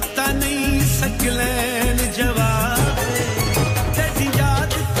दिता नहीं सकलैन जवाब तेरी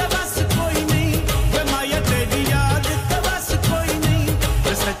याद ते बस कोई नहीं वे माया तेरी याद ते बस कोई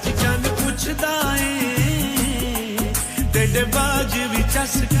नहीं सच जान पुछदा तेरे बाज भी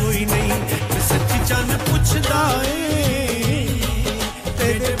चस कोई नहीं सच्ची जान पुछदा ए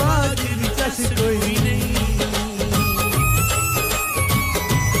तेरे बाज भी चस कोई नहीं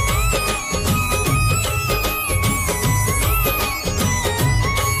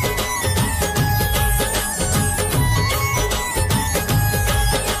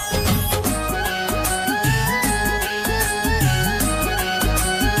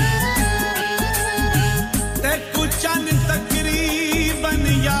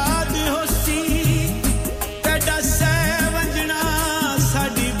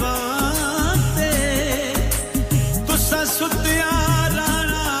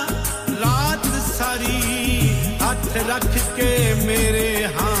रख के मेरे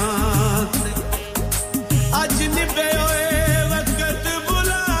हाथ आज निभे होए वक्त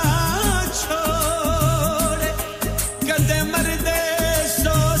बुला छोड़ कदे मरदे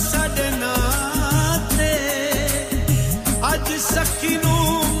सो साडे नाते आज सखी नू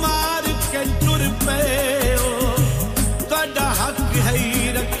मार के टुर पे हो तोड़ा हक है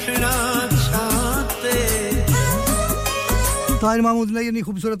रखना चाहते ताहिर महमूद ने यानी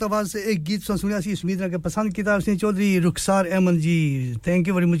खूबसूरत आवाज से एक गीत सुनिया सी उम्मीद है कि पसंद किया सिंह चौधरी रुखसार अहमद जी थैंक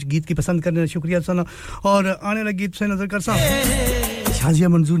यू वेरी मच गीत की पसंद करने का शुक्रिया सना और आने वाला गीत से नजर करसा शाजिया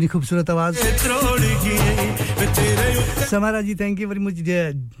मंजूर की खूबसूरत आवाज Samara ji thank you very much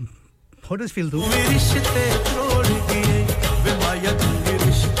how does feel तू रिश्ते तोड़ दिए वे माया तू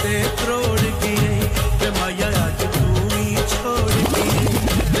रिश्ते तोड़ दिए वे माया आज तू ही छोड़ दिए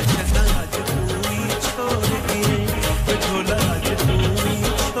वे चंदा आज तू ही छोड़ दिए वे ढोला आज तू ही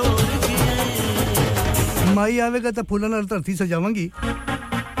छोड़ दिए माई आवेगा तो फूलों नाल धरती सजावांगी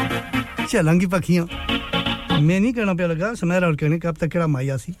चलांगी पखियां मैं नहीं कहना पे लगा समैरा और कहने कब तक केड़ा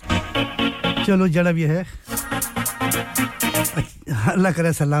माया सी चलो जड़ा भी है अल्लाह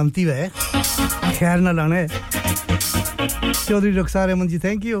करे सलामती वे खैर ना लाना है चौधरी रुखसार अहमद जी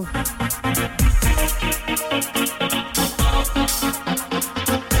थैंक यू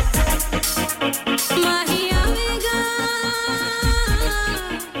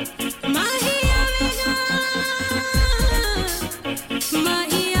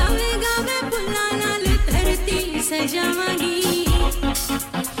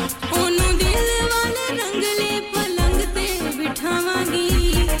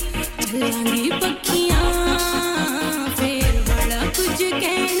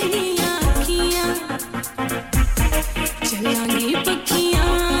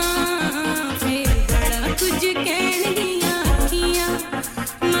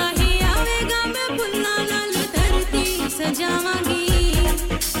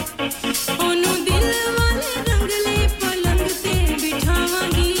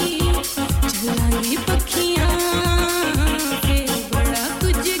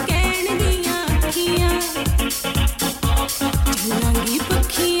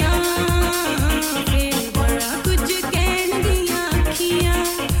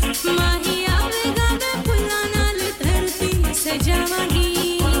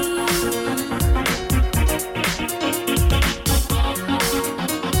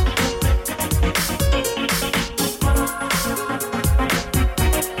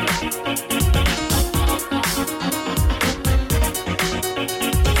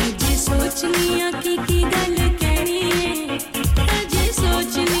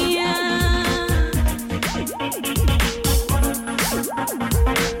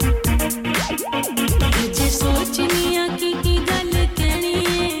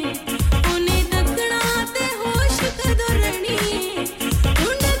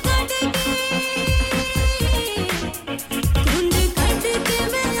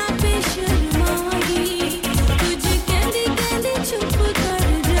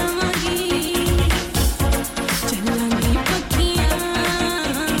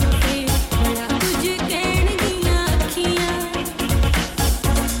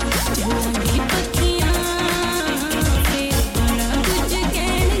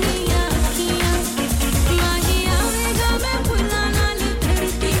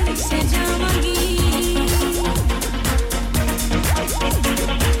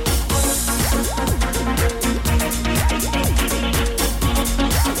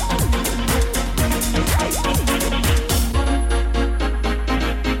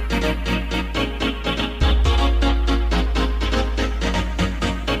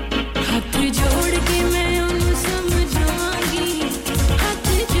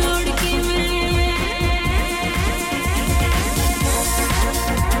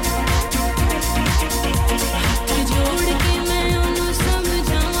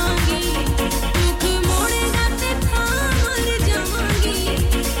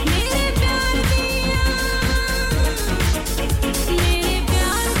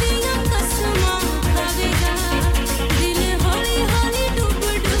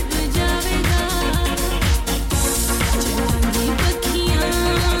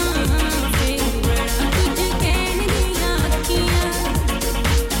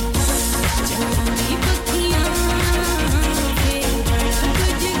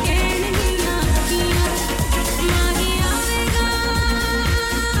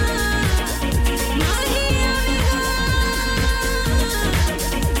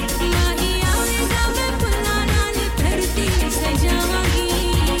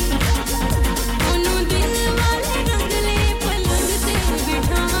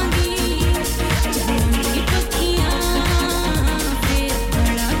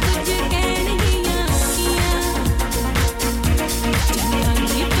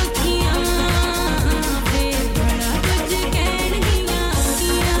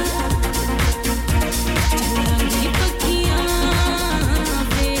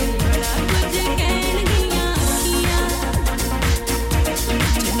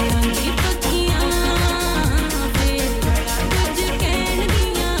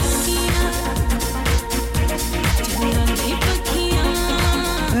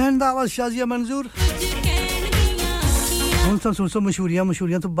आवाज शाजिया मंजूर सुन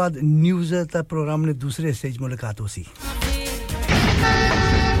मशहूरियां तो बाद न्यूज़ का प्रोग्राम ने दूसरे स्टेज मुलाकात होसी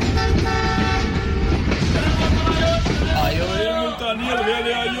आयो मुल्तानी हलवे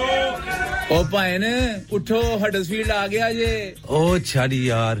ले आयो ओ भाईन उठो हडर्सफील्ड आ गया जे ओ छाड़ी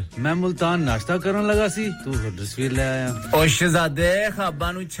यार मैं मुल्तान नाश्ता करन लगा सी तू हडर्सफील्ड ले आया ओ शहजादे खाबा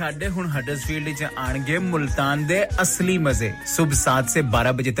नु छाड़े हुन हडर्सफील्ड च आणगे मुल्तान दे असली मजे सुबह 7 से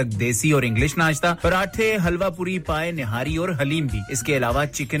 12 बजे तक देसी और इंग्लिश नाश्ता पराठे हलवा पूरी पाए निहारी और हलीम भी इसके अलावा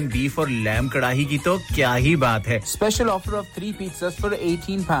चिकन बीफ और लैम कढ़ाई की तो क्या ही बात है special offer of 3 pizzas for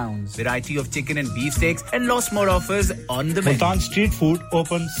 18 pounds variety of chicken and beef steaks and lots more offers on the menu Multan street food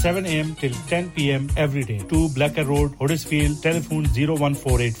open 7 a.m. till 10 p.m. every day. 2 Blacker Road, Huddersfield. Telephone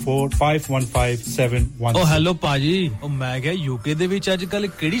 01484 515 716. Oh hello पाजी ओ मैं क्या UK ਦੇ ਵਿੱਚ ਅੱਜਕੱਲ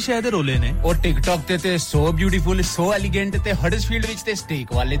ਕਿਹੜੀ ਸ਼ਹਿਰ ਦੇ ਰੋਲੇ ਨੇ ਉਹ ਟਿਕਟੌਕ ਤੇ ਸੋ ਬਿਊਟੀਫੁਲ ਸੋ ਐਲੀਗੈਂਟ ਤੇ ਹਡਰਸਫੀਲਡ ਵਿੱਚ ਤੇ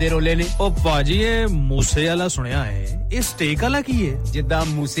ਸਟੇਕ ਵਾਲੇ ਦੇ ਰੋਲੇ ਨੇ ਉਹ ਪਾਜੀ ਇਹ ਮੂਸੇ ਵਾਲਾ ਸੁਣਿਆ ਹੈ ਇਹ ਸਟੇਕ ਵਾਲਾ ਕੀ ਹੈ ਜਿੱਦਾਂ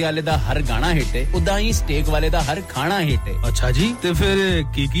ਮੂਸੇ ਵਾਲੇ ਦਾ ਹਰ ਗਾਣਾ ਹਿੱਟ ਹੈ ਉਦਾਂ ਹੀ ਸਟੇਕ ਵਾਲੇ ਦਾ ਹਰ ਖਾਣਾ ਹਿੱਟ ਹੈ ਅੱਛਾ ਜੀ ਤੇ ਫਿਰ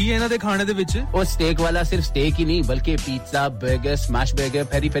ਕੀ ਹੈ ਇਹਨਾਂ ਦੇ ਖਾਣੇ ਦੇ ਵਿੱਚ ਉਹ ਸਟੇਕ ਵਾਲਾ ਸਿਰਫ ਸਟੇਕ ਹੀ ਨਹੀਂ ਬਲਕਿ ਪੀਜ਼ਾ 버ਗਰ ਸਮੈਸ਼ 버ਗਰ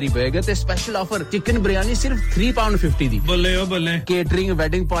ਫੈਰੀ ਫੈਰੀ 버ਗਰ ਤੇ ਸਪੈਸ਼ਲ ਆਫਰ ਚਿਕਨ ਬਿਰਿਆਨੀ ਸਿਰਫ £3.50 ਦੀ ਬੱਲੇ ਓ ਬੱਲੇ catering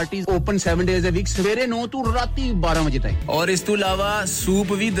wedding parties open 7 days a week ਸਵੇਰੇ 9 ਤੋਂ ਰਾਤੀ 12 ਵਜੇ ਤੱਕ ਔਰ ਇਸ ਤੋਂ ਇਲਾਵਾ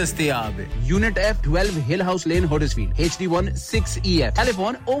ਸੂਪ ਵੀ ਦਸਤਿਆਬ ਹੈ ਯੂਨਿਟ F12 ਹਿਲ house lane Huddersfield HD1 6EF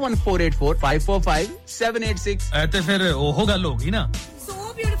telephone 01484 545 786 ਐ ਤੇ ਫਿਰ ਉਹ ਗੱਲ ਹੋ ਗਈ ਨਾ So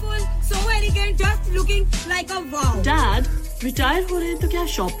beautiful, so elegant, just looking like a wow. Dad, retire हो रहे हैं तो क्या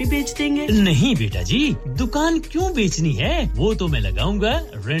शॉप भी बेच देंगे नहीं बेटा जी दुकान क्यों बेचनी है वो तो मैं लगाऊंगा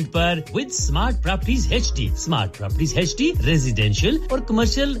रेंट पर with smart properties HD smart properties HD residential और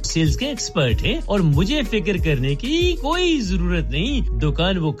कमर्शियल सेल्स के एक्सपर्ट हैं और मुझे फिक्र करने की कोई जरूरत नहीं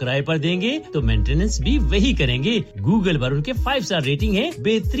दुकान वो किराए पर देंगे तो मेंटेनेंस भी वही करेंगे गूगल पर उनके 5 स्टार रेटिंग है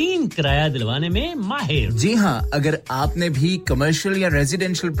बेहतरीन किराया दिलवाने में माहिर जी हां अगर आपने भी कमर्शियल या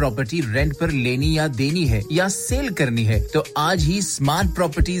रेजिडेंशियल प्रॉपर्टी रेंट पर लेनी या देनी है या सेल करनी है तो आज ही स्मार्ट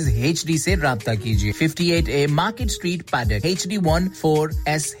प्रॉपर्टीज एचडी से राब्ता कीजिए 58A market street paddock HD1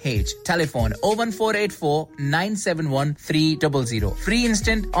 4SH telephone 01484 971 300 free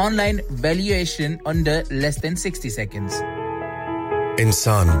instant online valuation under less than 60 seconds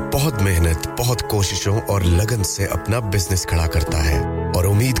इंसान बहुत मेहनत बहुत कोशिशों और लगन से अपना बिजनेस खड़ा करता है और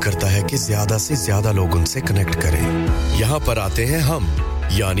उम्मीद करता है कि ज्यादा से ज्यादा लोग उनसे कनेक्ट करें यहाँ पर आते हैं हम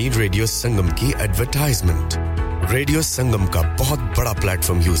यानी रेडियो संगम की एडवर्टाइजमेंट रेडियो संगम का बहुत बड़ा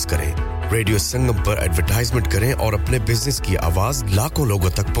प्लेटफॉर्म यूज करें रेडियो संगम पर एडवर्टाइजमेंट करें और अपने बिजनेस की आवाज लाखों लोगों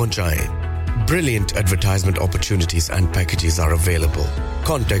तक पहुंचाएं Brilliant advertisement opportunities and packages are available.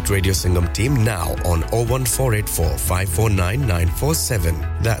 Contact Radio Sangam team now on 01484 549 947.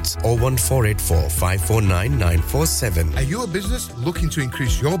 That's 01484 549 947. Are you a business looking to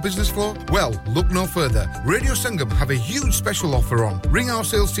increase your business flow? Well, look no further. Radio Sangam have a huge special offer on. Ring our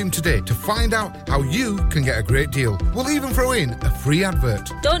sales team today to find out how you can get a great deal. We'll even throw in a free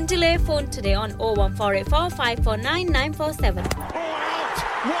advert. Don't delay, phone today on 01484 549 947.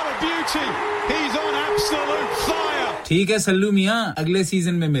 What a beauty! He's on absolute fire! ठीक है सल्लू मियां अगले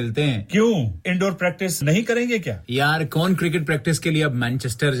season में मिलते हैं क्यों indoor practice नहीं करेंगे क्या यार कौन क्रिकेट प्रैक्टिस के लिए अब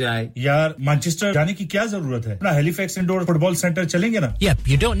मैनचेस्टर जाए यार मैनचेस्टर जाने की क्या जरूरत है अपना हैलिफैक्स इंडोर फुटबॉल सेंटर चलेंगे ना Yep,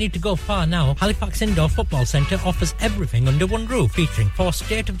 you don't need to go far now. Halifax Indoor Football Centre offers everything under one roof, featuring 4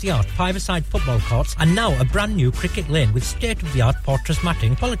 state-of-the-art 5-a-side football courts and now a brand new cricket lane with state-of-the-art fortress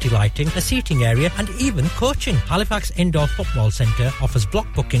matting, quality lighting, a seating area and even coaching. Halifax Indoor Football Centre offers block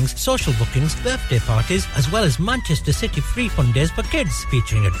bookings, social bookings, birthday parties as well as Manchester City free fun days for kids,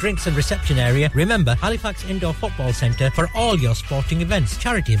 featuring a drinks and reception area. Remember, Halifax Indoor Football Centre for all your sporting events,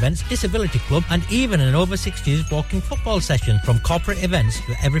 charity events, disability club and even an over 60s walking football session. From corporate events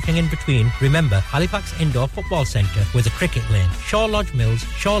to everything in between, remember Halifax Indoor Football Centre with a cricket lane. Shaw Lodge Mills,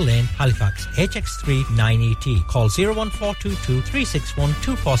 Shaw Lane, Halifax, HX3 9ET. Call 01422 361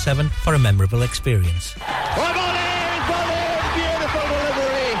 247 for a memorable experience.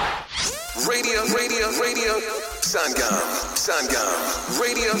 Radio Sangam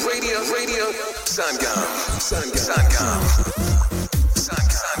Radio Sangam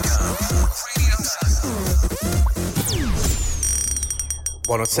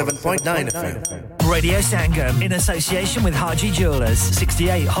 107.9 FM Radio Sangam in association with Haji Jewellers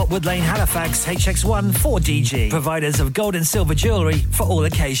 68 Hotwood Lane Halifax HX1 4DG providers of gold and silver jewellery for all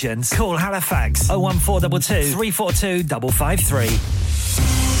occasions call Halifax 01422 342 553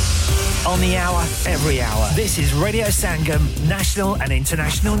 On the hour, every hour. This is Radio Sangam, national and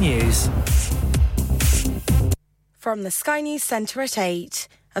international news. From the Sky News Centre at 8,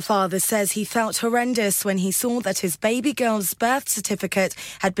 A father says he felt horrendous when he saw that his baby girl's birth certificate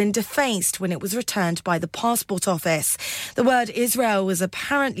had been defaced when it was returned by the passport office. The word Israel was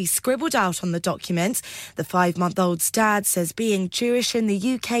apparently scribbled out on the document. The 5-month-old's dad says being Jewish in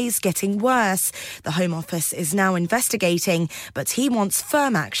the UK is getting worse. The Home Office is now investigating, but he wants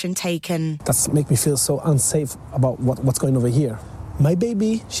firm action taken. That makes me feel so unsafe about what's going over here. My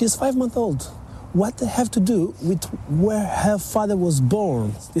baby, she's 5 months old. What they have to do with where her father was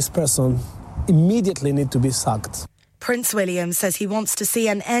born? This person immediately needs to be sacked. Prince William says he wants to see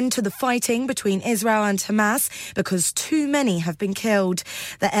an end to the fighting between Israel and Hamas because too many have been killed.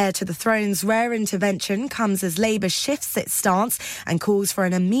 The heir to the throne's rare intervention comes as Labour shifts its stance and calls for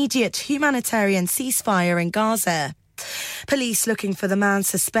an immediate humanitarian ceasefire in Gaza. Police looking for the man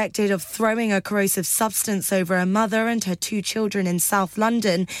suspected of throwing a corrosive substance over a mother and her 2 children in South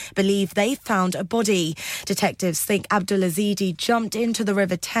London believe they found a body. Detectives think Abdul Azidi jumped into the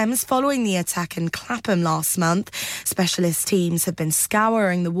River Thames following the attack in Clapham last month. Specialist teams have been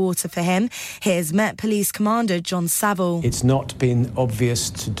scouring the water for him. Here's Met Police Commander John Saville. It's not been obvious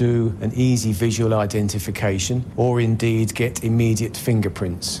to do an easy visual identification or indeed get immediate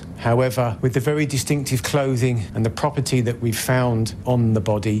fingerprints. However, with the very distinctive clothing and the property that we've found on the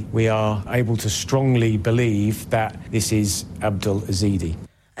body, we are able to strongly believe that this is Abdul Azidi.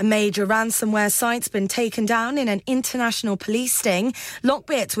 A major ransomware site's been taken down in an international police sting.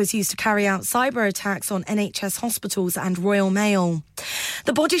 Lockbit was used to carry out cyber attacks on NHS hospitals and Royal Mail.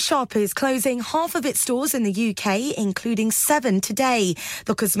 The Body Shop is closing half of its stores in the UK, including 7 today.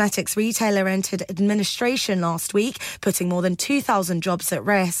 The cosmetics retailer entered administration last week, putting more than 2,000 jobs at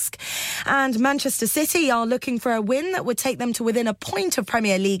risk. And Manchester City are looking for a win that would take them to within a point of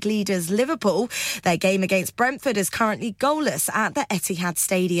Premier League leaders Liverpool. Their game against Brentford is currently goalless at the Etihad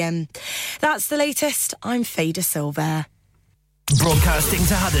Stadium. That's the latest. I'm Fader Silver. Broadcasting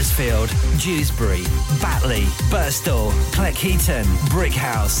to Huddersfield, Dewsbury, Batley, Birstall, Cleckheaton,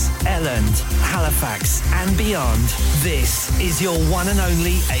 Brickhouse, Elland, Halifax and beyond. This is your one and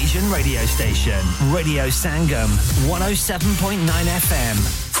only Asian radio station. Radio Sangam, 107.9 FM.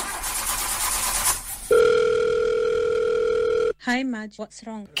 Hi, Madge. What's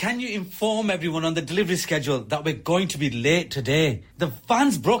wrong? Can you inform everyone on the delivery schedule that we're going to be late today? The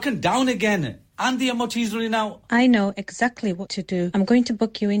van's broken down again. And the MOT's running out. I know exactly what to do. I'm going to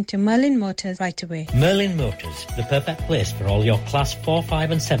book you into Merlin Motors right away. Merlin Motors, the perfect place for all your Class 4,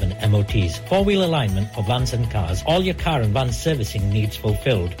 5 and 7 MOTs. 4-wheel alignment for vans and cars. All your car and van servicing needs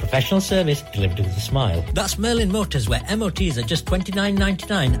fulfilled. Professional service delivered with a smile. That's Merlin Motors, where MOTs are just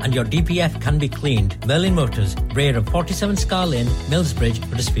 $29.99 and your DPF can be cleaned. Merlin Motors, rear of 47 Scar Lane, Millsbridge,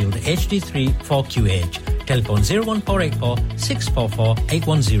 Huddersfield, HD3 4QH. Telephone 01484 644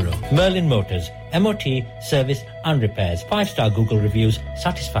 810. Merlin Motors. MOT, service and repairs. 5-star Google reviews,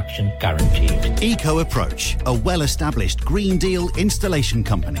 satisfaction guaranteed. Eco Approach, a well-established Green Deal installation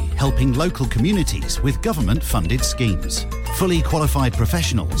company helping local communities with government-funded schemes. Fully qualified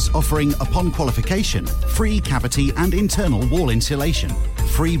professionals offering, upon qualification, free cavity and internal wall insulation,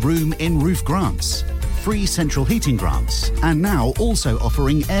 free room in roof grants, free central heating grants, and now also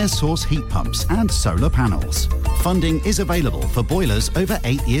offering air source heat pumps and solar panels. Funding is available for boilers over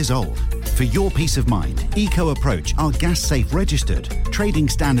 8 years old. For your peace of mind, Eco Approach are gas safe registered, trading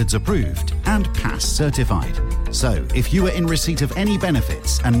standards approved, and PASS certified. So, if you are in receipt of any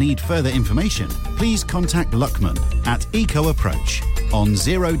benefits and need further information, please contact Luckman at Eco Approach on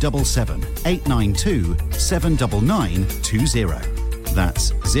 077 892 79920.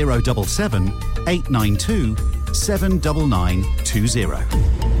 That's 077 892 79920.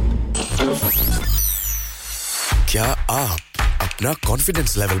 क्या आप अपना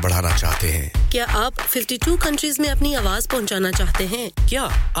confidence level बढ़ाना चाहते हैं? क्या आप 52 countries में अपनी आवाज पहुंचाना चाहते हैं? क्या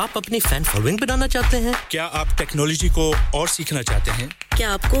आप अपनी फैन फॉलोइंग बनाना चाहते हैं? क्या आप टेक्नोलॉजी को और सीखना चाहते हैं? क्या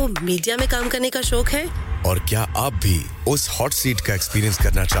आपको मीडिया में काम करने का शौक है? और क्या आप भी उस हॉट सीट का एक्सपीरियंस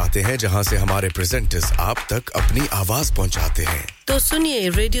करना चाहते हैं जहां से हमारे प्रेजेंटर्स आप तक अपनी आवाज पहुंचाते हैं? तो सुनिए,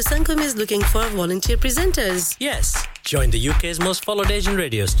 radio Sangam is looking for volunteer presenters. Yes, join the UK's most followed Asian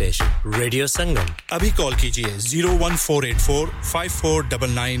radio station, Radio Sangam. अभी कॉल कीजिए 01484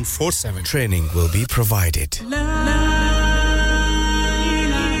 549947. Training will be provided.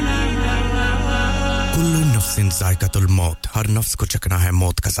 नफ्सिन जायकातुल मौत हर नफ्स को चखना है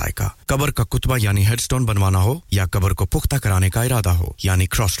मौत का जायका कब्र का कुतबा यानी हेडस्टोन बनवाना हो या कब्र को पुख्ता कराने का इरादा हो यानी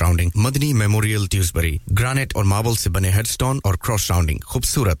क्रॉस राउंडिंग मदनी मेमोरियल ट्यूसबरी ग्रेनाइट और मार्बल से बने हेडस्टोन और क्रॉस राउंडिंग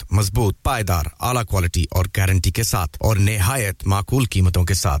खूबसूरत मजबूत पायदार आला क्वालिटी और गारंटी के साथ और निहायत माकूल कीमतों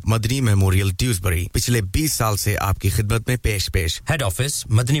के साथ मदनी मेमोरियल ट्यूसबरी पिछले 20 साल से आपकी खिदमत में पेश head office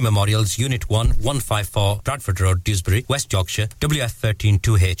Madni memorials unit 1 154 Bradford road Dewsbury West Yorkshire WF13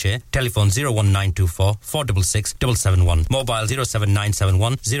 2HA telephone 01924 466 771 mobile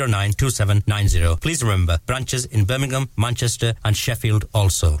 07971 092790 please remember branches in Birmingham Manchester and Sheffield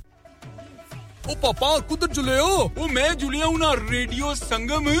also ओ पापा कुछ जुले हो ओ मैं जुलिया हूं ना रेडियो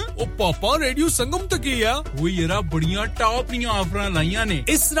संगम ओ पापा रेडियो संगम तक ही है वो येरा बढ़िया टॉप नी ऑफर लाईया ने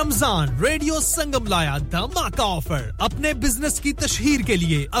इस रमजान रेडियो संगम लाया धमाका ऑफर अपने बिजनेस की तशहीर के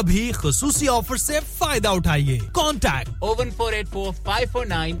लिए अभी खुसूसी ऑफर से फायदा उठाइए कांटेक्ट 01484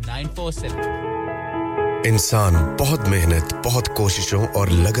 549 947 इंसान बहुत मेहनत बहुत कोशिशों और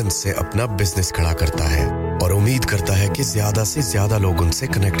लगन से अपना बिजनेस खड़ा करता है और उम्मीद करता है कि ज्यादा से ज्यादा लोग उनसे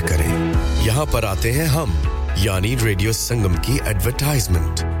कनेक्ट करें यहाँ पर आते हैं हम यानी रेडियो संगम की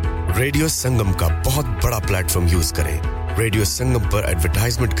एडवर्टाइजमेंट रेडियो संगम का बहुत बड़ा प्लेटफॉर्म यूज करें रेडियो संगम पर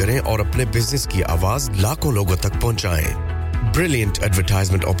एडवर्टाइजमेंट करें और अपने बिजनेस की आवाज लाखों लोगों तक पहुंचाएं Brilliant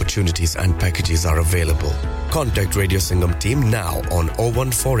advertisement opportunities and packages are available. Contact Radio Sangam team now on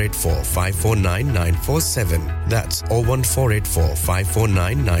 01484 549 947. That's 01484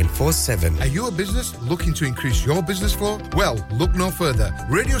 549 947. Are you a business looking to increase your business flow? Well, look no further.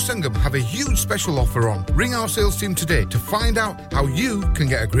 Radio Sangam have a huge special offer on. Ring our sales team today to find out how you can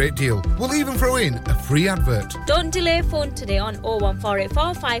get a great deal. We'll even throw in a free advert. Don't delay, phone today on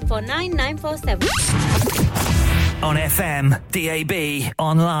 01484 549 947. On FM, DAB,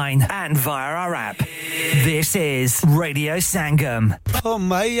 online and via our app. This is Radio Sangam. Oh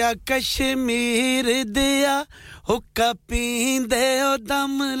Maya Kashmir diya hukka peende o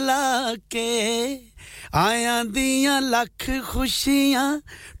dam la ke ਆਇਆਂ ਦੀਆਂ ਲੱਖ ਖੁਸ਼ੀਆਂ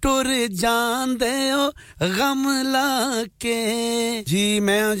ਟੁਰ ਜਾਂਦੇ ਓ ਗਮ ਲਾ ਕੇ ਜੀ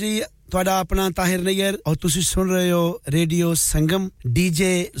ਮੈਂ ਜੀ ਤੁਹਾਡਾ ਆਪਣਾ ਤਾਹਿਰ ਨਈਰ ਔਰ ਤੁਸੀਂ ਸੁਣ ਰਹੇ ਹੋ ਰੇਡੀਓ ਸੰਗਮ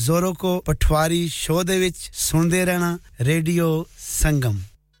ਡੀਜੇ ਜ਼ੋਰੋ ਕੋ ਪਠਵਾਰੀ ਸ਼ੋ ਦੇ ਵਿੱਚ ਸੁਣਦੇ ਰਹਿਣਾ radio Sangam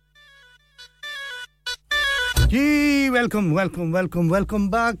ji welcome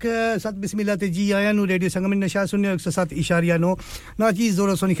back सत बिस्मिल्लाह ते जी आया नु रेडियो संगम में नशा सुनने 107.9 ना जी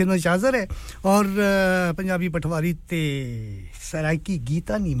जोरो सोनी खिदमत में हाजिर है और पंजाबी पटवारी ते सरायकी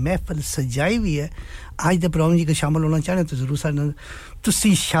गीता नी महफिल सजाई हुई है आज दे प्रोग्राम जी के शामिल होना चाहते तो जरूर सारे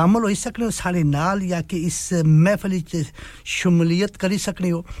तुसी शामिल हो सकते हो सारे नाल या कि इस महफिल विच शमूलियत करी सकते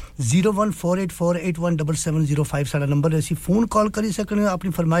हो 01484817705 साडा नंबर है सी फोन कॉल करी सकते हो अपनी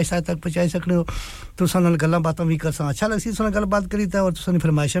फरमाइश तक पहुंचा सकते हो तो सन नाल गल्लां बातां भी कर सा अच्छा लगसी सन गल बात करी ता और तुसां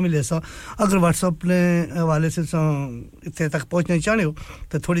फरमाइशां भी ले सा अगर व्हाट्सएप ने हवाले से इत्थे तक पहुंचना चाहते हो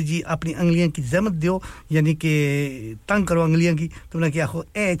तो थोड़ी जी अपनी अंगलियां की ज़हमत दियो यानी कि तंग करो अंगलियां की तो ना क्या हो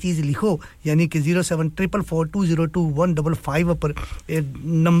ए चीज लिखो यानी कि 07442021155 पर ये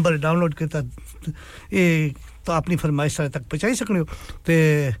नंबर डाउनलोड करता ये तो अपनी फरमाइश तक पहुंचाई सकते हो ते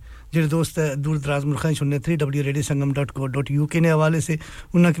जेडे दोस्त दूर दराज मुल्कां सुनने www.radiosangam.co.uk ने हवाले से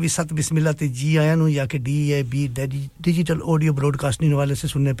उन्हां की भी सत बिस्मिल्लाह ते जी आया नु या कि DAB डिजिटल ऑडियो ब्रॉडकास्टिंग हवाले से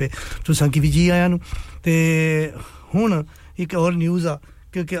सुनने पे तुसां की भी जी आया नु ते हुन एक और न्यूज़ आ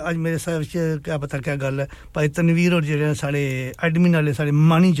क्योंकि आज मेरे साथ क्या पता क्या गल है भाई तनवीर और जेडे सारे एडमिन वाले सारे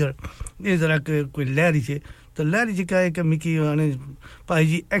मैनेजर ये जरा कोई लहरी छे तो लहरी जी क्या है कि मिकी भाई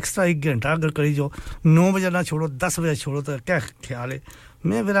जी एक्स्ट्रा 1 घंटा अगर करी जो 9 बजे ना छोड़ो 10 बजे छोड़ो तो क्या ख्याल है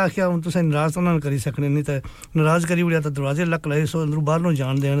मैं फिर आखिया हूं तुसे नाराज तो ना करी सकने नहीं तो नाराज करी उड़िया तो दरवाजे लक लाए सो अंदर बाहर नो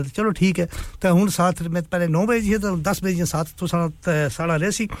जान देना तो चलो ठीक है तो हुन साथ में पहले 9 बजे तो 10 बजे साथ तो साड़ा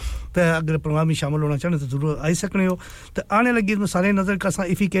रहसी तो अगर प्रोग्राम में शामिल होना चाहते तो जरूर आई सकने हो तो आने लगी तो सारे नजर का सा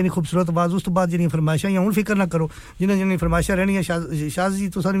इफी के खूबसूरत आवाज उस तो बाद जिनी फरमाइशें या हुन फिक्र ना करो जिन्हें फरमाइशें रहनी है शाज जी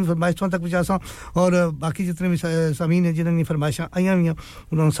तो सारी फरमाइश तक पहुंचा सा और बाकी जितने भी सामीन है जिन्हें फरमाइशें आईयां हुई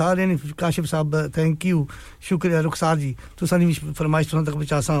उन्होंने सारे काशिफ साहब थैंक यू शुक्रिया रुखसार जी तो सारी फरमाइश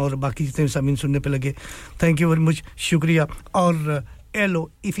पचासा और बाकी जितने सामीन सुनने पे लगे थैंक यू वेरी मच शुक्रिया और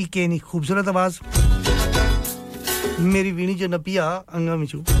एलो इफी के नी खूबसूरत आवाज मेरी वीणी जो नपिया अंगा में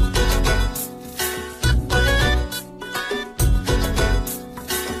छू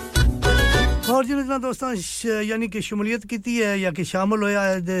और जिन्होंने दोस्तों यानी कि शमूलियत की है या कि शामिल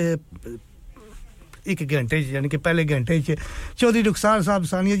होया 1 घंटे यानी कि पहले घंटे च Chaudhry Rukhsar Sahab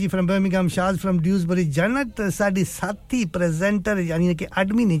Sania ji from Birmingham Shaad from Dewsbury Jannat साडी साथी प्रेजेंटर यानी कि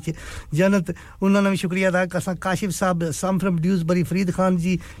एडमिन च जनत उन्हां दा भी शुक्रिया अदा करसा Kashif Sahab Sam from Dewsbury Farid Khan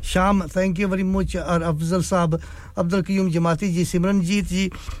ji शाम थैंक यू वेरी मच और अफजल साहब अब्दुल कयूम जमाती जी सिमरनजीत जी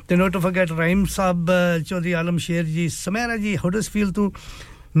ते नोट टू फॉरगेट रहीम साहब चौधरी आलम शेर जी समेरा जी Huddersfield to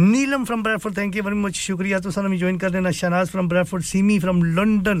Neelam from Bradford thank you very much शुक्रिया तो सानू ज्वाइन कर लेना Shehnaaz from Bradford Seemi from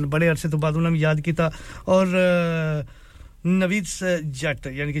London बड़े अरसे तो बाद उन्होंने याद किया और नवीद जट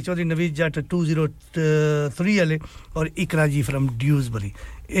यानी कि चौधरी नवीद जट 203 वाले और इकरा जी फ्रॉम ड्यूसबरी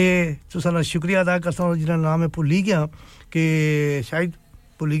ए तो सारा शुक्रिया अदा करता हूं जिनका नाम है भूल ही गया कि शायद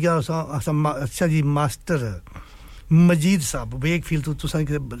भूल गया अच्छा जी मास्टर मजीद साहब वेकफील्ड तो तुसा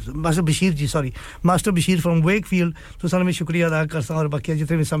master Bashir ji sorry master Bashir from Wakefield तो सारा मैं शुक्रिया अदा करता और बाकी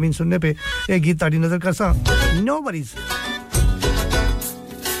जितने भी सामीन सुनने पे एक गीत ताड़ी नजर करसा नो वरीज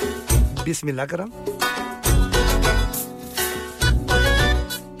बिस्मिल्लाह करा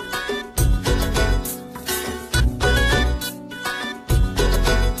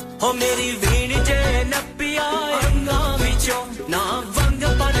हो मेरी वीण जे नपिया अंगा विचों ना वंग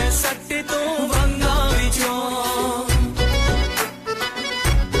पर सट तो वंगा विचों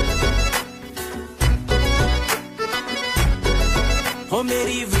हो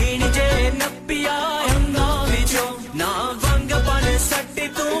मेरी वीण जे नपिया अंगा विचों ना वंग पर सट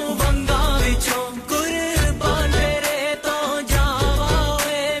तो वंगा विचों कुर्बान रे तो जावा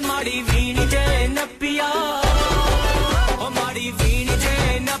ओए माड़ी वीण जे नपिया ओ माड़ी वीण जे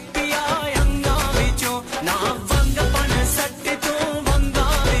नपिया अंगा विचों ना वंग पर सट तो वंगा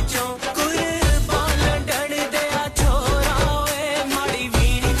विचों कुर्बान डण दे छोरा ओए माड़ी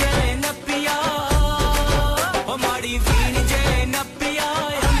वीण जे नपिया ओ माड़ी वीण जे नपिया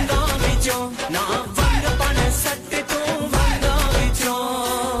अंगा विचों ना वंग पर सट तो वंगा विचों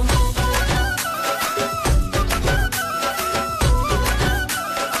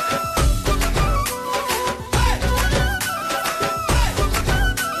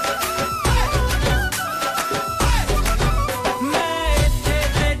मैं इत्थे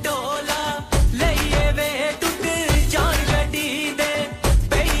ते डोला लईए वे टुट जान गड्डी दे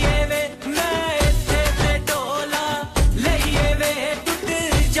पईए वे मैं इत्थे ते डोला लईए वे टुट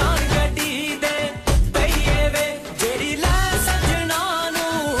जान गड्डी दे पईए वे जेड़ी लै सजना नू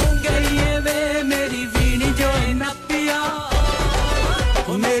गईए वे मेरी वीण जो नपिया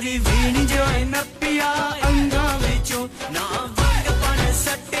ओ मेरी वीण जो नपिया अंगा विचों ना वंग पन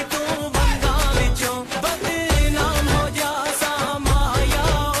सट तू वंगा विचों बदनाम हो जा सा माया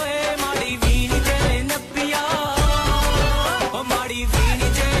ओए माड़ी वीण जे नपिया ओ माड़ी वीण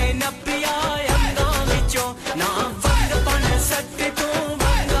जे नपिया अंगा विचों ना वंग पन सट तू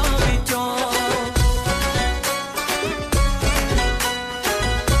वंगा विचों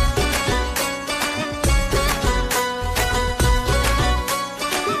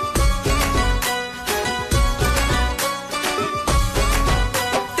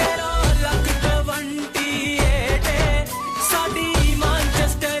तेरा लक 28 साडी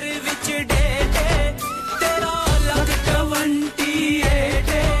मानचेस्टर विच डेटे तेरा लक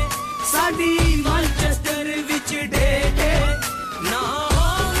 28 साडी मानचेस्टर विच डेटे ना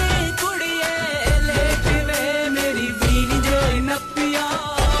होवे कुड़िए लेट वे मेरी वीण जे नपिया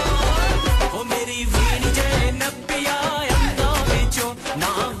ओ मेरी वीण जे नपिया अंगा विचों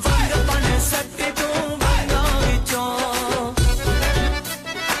ना वंग पन सट तो वंगा विचों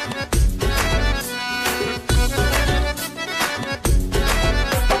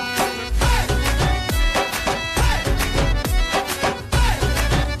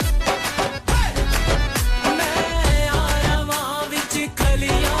मैं आया वां विच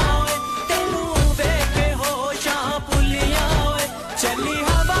खलियां ओए तैनू वेख के होशां भुलियां ओए चली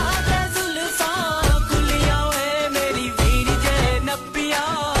हवा ते जुल्फां खुलियां ओए मेरी वीण जे नपिया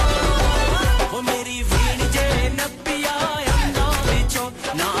ओ मेरी वीण जे नपिया अंगा विचों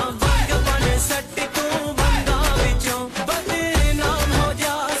ना वंग पन सट तू वंगा विचों बदनाम हो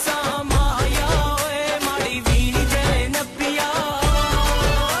जा सा माया ओए माड़ी वीण जे नपिया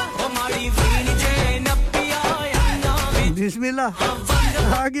ओ माड़ी वीण जे नपिया अंगा विचों बिस्मिल्लाह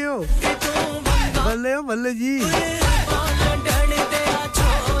आ गए हो बल्ले जी डण दे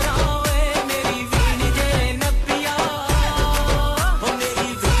छोरा ओए मेरी वीण जे नपिया ओ मेरी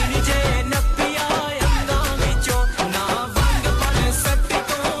वीण जे नपिया अंगा विचों ना वंग पन सट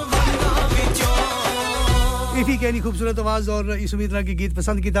तो वंगा विचों इफी कहनी खूबसूरत आवाज और इस उम्मीद की गीत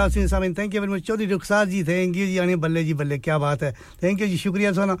पसंद की आपसे सामीन thank you very much Chaudhary Rukhsar ji thank you जी यानी बल्ले जी बल्ले क्या बात है थैंक यू जी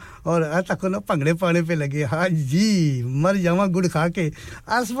शुक्रिया सोना और तक ना भंगड़े पाने पे लगे हाँ जी मर जावा गुड़ खा के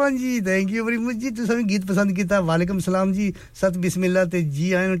आसमान जी थैंक यू वेरी मच जी तुम गीत पसंद किया वालेकुम सलाम जी सत बिस्मिल्लाह ते जी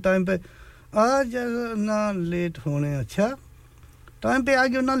आए टाइम पे आज ना लेट होने अच्छा टाइम पे आ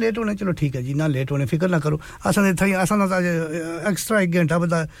गए ना लेट होने चलो ठीक है जी ना लेट होने फिक्र ना करो असन इथे असन आज एक्स्ट्रा 1 घंटा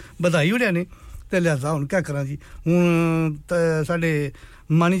बधाई उड़े ने ते लिहाजा हुन क्या करा जी हुन साडे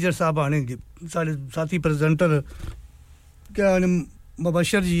मैनेजर साहब आने साडे साथी प्रेजेंटर क्या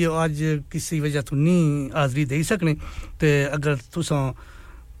मुबशर जी आज किसी वजह तो नहीं हाजिरी दे सकने ते अगर तुसा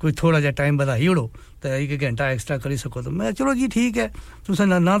कोई थोड़ा जा टाइम बधाई उड़ो तो 1 घंटा एक्स्ट्रा करी सको तो मैं चलो जी ठीक है तुसा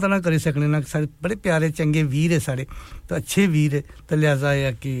ना तो ना करी सकने ना सारे बड़े प्यारे चंगे वीर है सारे तो अच्छे वीर है तो लिहाजा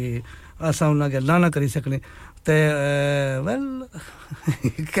है कि असा उन्ना गल्ला ना करी सकने ते वेल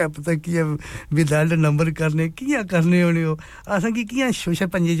क्या पता कि विदाल्ड नंबर करने किया करने होने हो असा की किया शोशा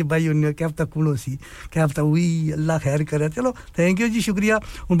पंजे च बाई होने क्या पता कौन सी क्या पता वही अल्लाह खैर करे चलो थैंक यू जी शुक्रिया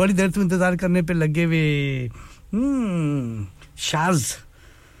हुन बड़ी देर से इंतजार करने पे लगे वे Shaz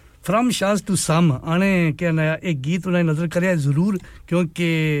from Shaz to some आने क्या नया एक गीत उन्हें नजर करे जरूर क्योंकि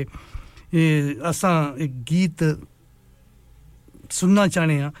असा एक गीत सुनना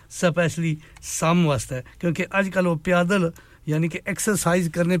चाहने हैं स्पेशली सम वास्ते क्योंकि आजकल वो पैदल यानी कि एक्सरसाइज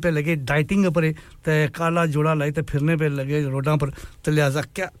करने पे लगे डाइटिंग पर ते काला जोड़ा लाई ते फिरने पे लगे रोडां पर ते लिहाजा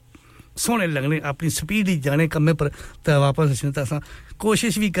क्या सोने लगने अपनी स्पीड ही जाने कम्मे पर ते वापस असने ते असा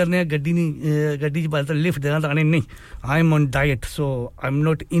कोशिश भी करने हैं गड्डी च बाल लिफ्ट देना ताने नहीं I am on diet so I am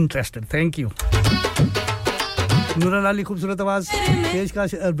not interested thank you नूरा लाली खूबसूरत आवाज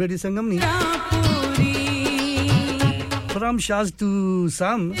पेशकश रेडियो संगम नहीं from Shaz to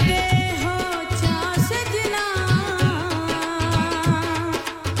Sam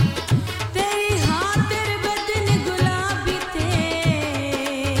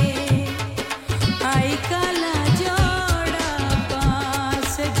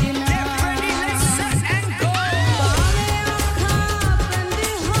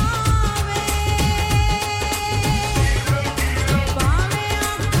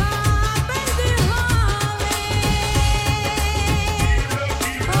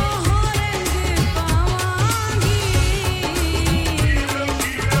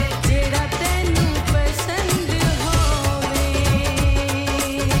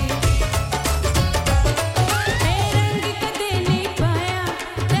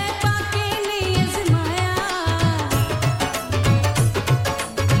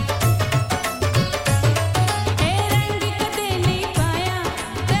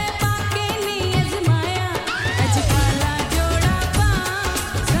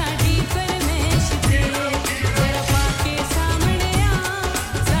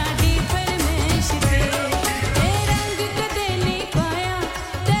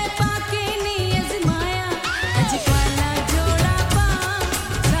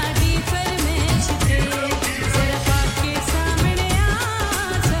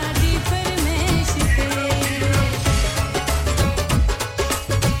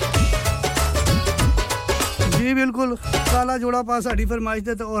काला जोड़ा पा साडी फरमाइश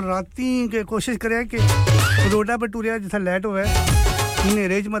दे और राती के कोशिश करे कि रोडा पे टूरिया जिथा लेट होवे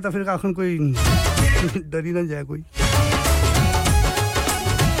नेरे च मत फिर आखन कोई डरी ना जाए कोई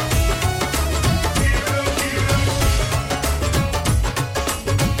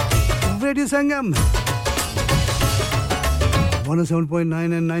रेडियो संगम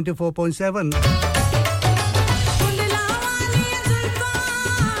 107.9 and 94.7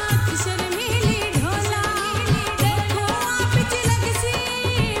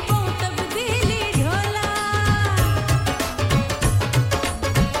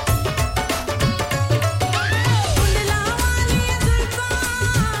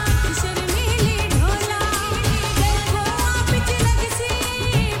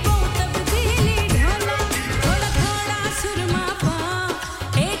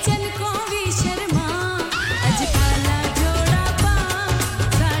 चन को भी शर्म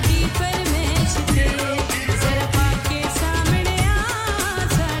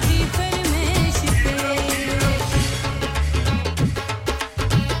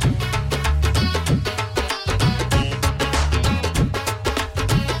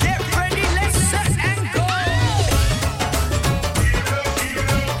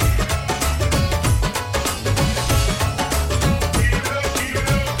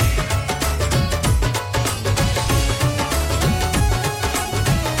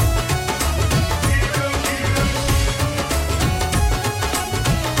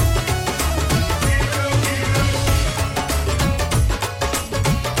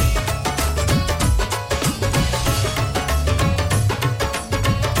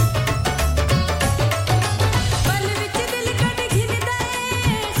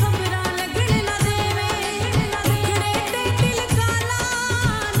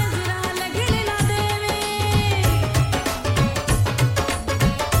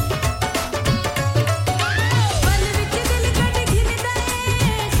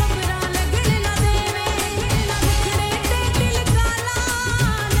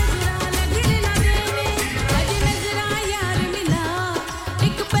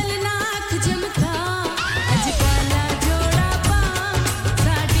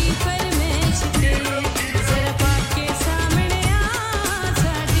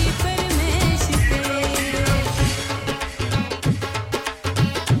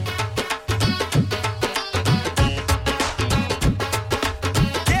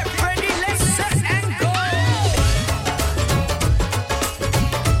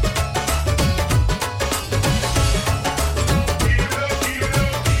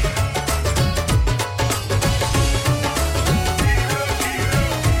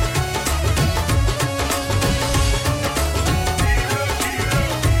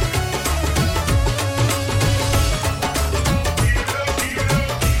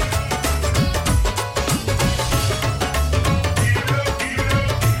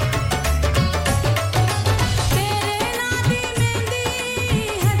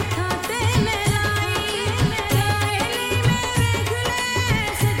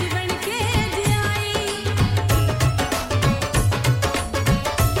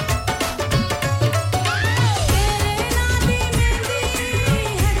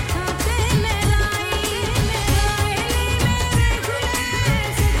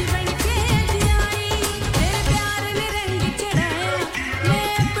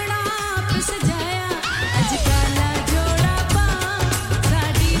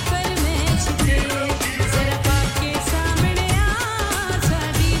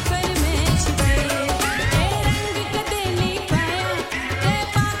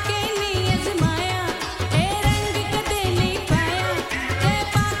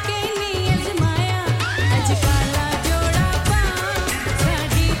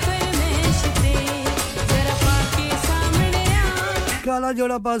काला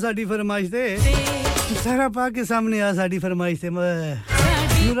जोड़ा पा साडी फरमाइश दे सारा पा के सामने आ साडी फरमाइश दे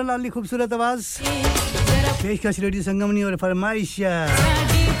नूरा लाली खूबसूरत आवाज पेशकश रेडियो संगमनी और फरमाइश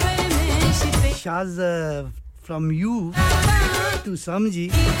शाज फ्रॉम यू टू समझी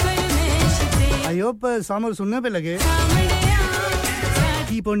आई होप सामर सुनने पे लगे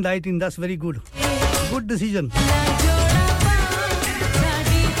keep on dieting that's very good decision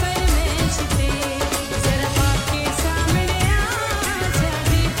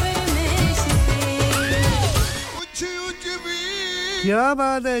क्या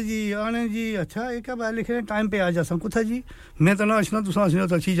बात है जी आने जी अच्छा एक का बात लिख रहे हैं टाइम पे आ जा सब कुछ है जी मैं तो ना आशना तुसा आशना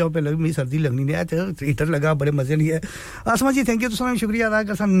तो अच्छी जाओ पे लग मेरी सर्दी लगनी नहीं है हीटर लगा बड़े मजे नहीं है आसमा जी थैंक यू तुसा शुक्रिया अदा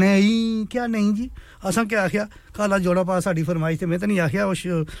कर नहीं क्या नहीं जी असा क्या आखिया काला जोड़ा पा साडी फरमाइश ते मैं तो नहीं आखिया और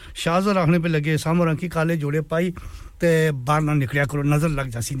शाहजो रखने पे लगे सामो रंग की काले जोड़े पाई ते बाहर ना निकलिया करो नजर लग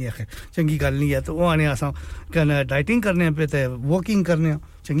जासी नहीं आखे चंगी गल नहीं है तो वो आने असा कने डाइटिंग करने पे ते वॉकिंग करने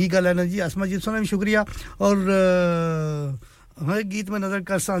चंगी गल है ना जी आसमा जी तुसा शुक्रिया और हर गीत में नजर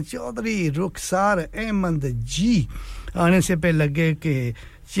कर सा चौधरी रुखसार अहमद जी आने से पहले लगे कि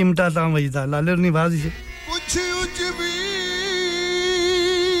चिमटा ता वजदा लालर निवाज से कुछ उच भी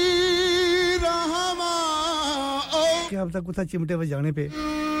रहमा ओ क्या अब तक कुछ चिमटे बजाने पे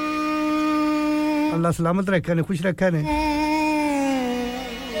अल्लाह सलामत रखे ने खुश रखे ने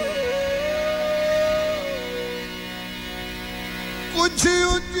कुछ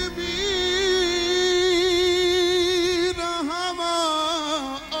उच भी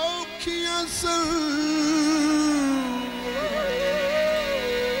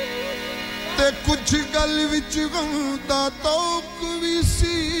कुछ गल विच गंदा तौक भी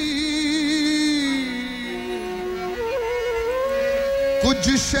सी कुछ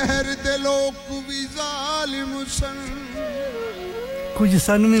शहर दे लोग भी जालिम सन कुछ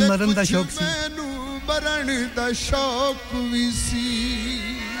सन में मरण दा शौक सी मैनू मरण दा शौक भी सी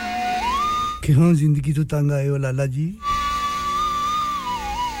क्यों जिंदगी तो तंग आए हो लाला जी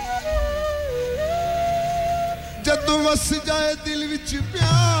जदों वस जाए दिल विच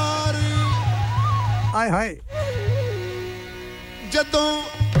प्यार हाय हाय जदों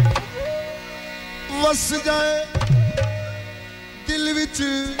वस जाए दिल विच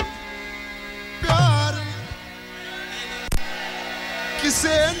प्यार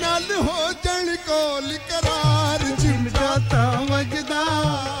किसे नाल हो जण कोल करार चिमटा वजदा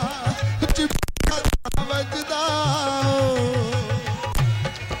चिमटा वजदा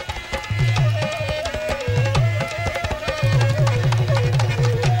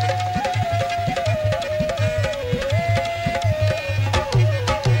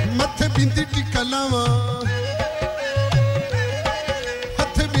कलावा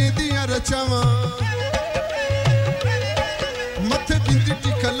हथ बेदियां रचावा मथे बिंदी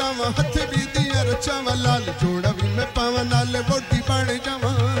टिकलावा हथ बेदियां रचावा लाल जोड़ा भी मैं पावा नाल वोटी बन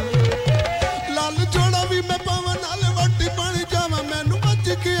जावा लाल जोड़ा भी मैं पावा नाल वोटी बन जावा मैनू बच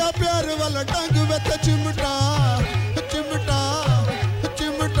गया प्यार वाला डंग वे ते चिमटा चिमटा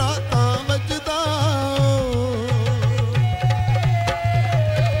चिमटा ता वजदा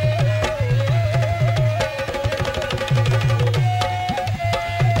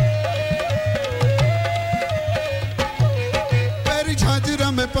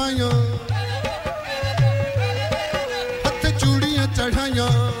में पाया हथ चूड़ियां चढ़ाया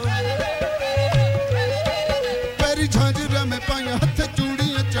पैरी झांझरा में पाया हथ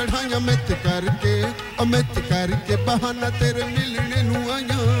चूड़ियां चढ़ाया मित करके बहाना तेरे मिलने नु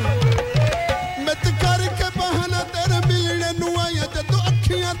आया मित करके बहाना तेरे मिलने नु आया जदों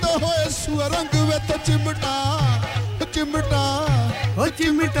अखियां तो होए सुरंग वे तो चिमटा चिमटा ओ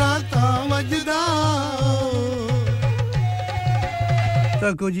चिमटा ता वजदा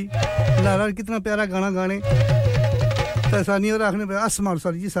तको जी लाला कितना प्यारा गाना गाने तो सानिया रखने पे आसमान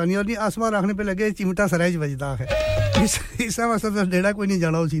सॉरी जी सानिया नहीं आसमान रखने पे लगे चिमटा सराज बजदा है इस वास्ते तो डेढ़ा कोई नहीं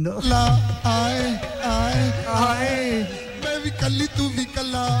जाना उसी ना ला आए आए आए मैं भी कल्ली तू भी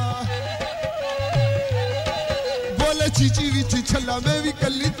कल्ला बोले चीची विच छल्ला मैं भी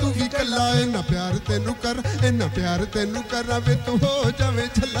कल्ली तू भी कल्ला ए ना प्यार तेनू कर वे तू हो जावे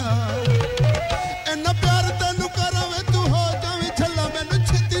छल्ला ए ना प्यार तेनू कर वे तू हो जावे छल्ला मैनू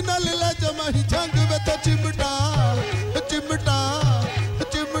छेती नाल ले जमाही जंग वे तो चिमटा चिमटा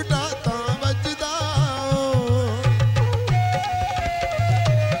चिमटा ता वजदा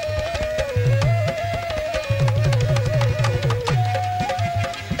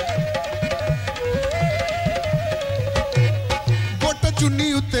गोट चुन्नी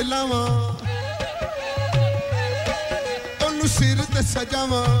उत्ते लावां ओनू सिर ते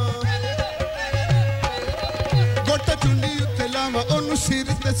सजावां गोट चुन्नी उत्ते लावां ਜਾਵਾਂ ਉਹਨੂੰ ਸਿਰ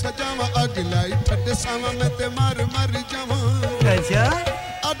ਤੇ ਸਜਾਵਾਂ ਅਗਲਾਈ ਠੱਡੇ ਸਾਵਾਂ ਮੈਂ ਤੇ ਮਰ ਮਰ ਜਾਵਾਂ ਅੱਛਾ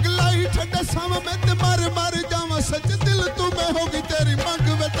ਅਗਲਾਈ ਠੱਡੇ ਸਾਵਾਂ ਮੈਂ ਤੇ ਮਰ ਮਰ ਜਾਵਾਂ ਸੱਚ ਦਿਲ ਤੂੰ ਮੈਂ ਹੋ ਗਈ ਤੇਰੀ ਮੰਗ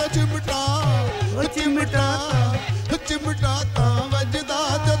ਵੇ ਤਾਂ ਚਿਮਟਾ ਉਹ ਚਿਮਟਾ ਤਾਂ ਵੱਜਦਾ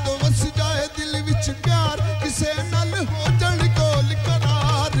ਜਦੋਂ ਵਸ ਜਾਏ ਦਿਲ ਵਿੱਚ ਪਿਆਰ ਕਿਸੇ ਨਾਲ ਹੋ ਜਾਣ ਕੋਲ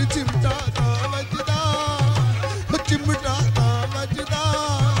ਕਰਾਰ ਚਿਮਟਾ ਤਾਂ ਵੱਜਦਾ ਉਹ ਚਿਮਟਾ ਤਾਂ ਵੱਜਦਾ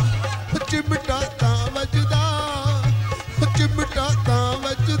ਉਹ ਚਿਮਟਾ ਤਾਂ ਵੱਜਦਾ ਉਹ ਚਿਮਟਾ ਤਾਂ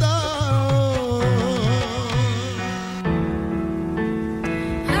ਵੱਜਦਾ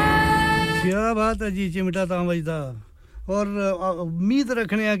क्या बात है जी चिमटा तां वजदा और उम्मीद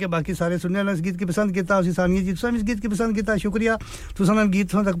रखने हैं कि बाकी सारे सुनने वाले इस गीत की पसंद किया उसी सानिया जी तुम इस गीत की पसंद किया शुक्रिया तुसां ने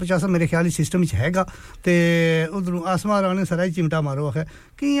गीत तक पहुंचा मेरे ख्याल ही सिस्टम च हैगा ते उधरों आसमान राने सारा ही चिमटा मारो है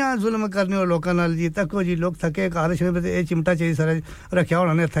कियां जुल्म करने और लोकां नाल जी तको जी लोग थके घर छे ते ए चिमटा चाहिए सारा रखया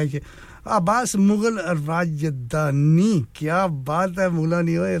होना ने हथा च अब्बास मुगल राजधानी क्या बात है मुगला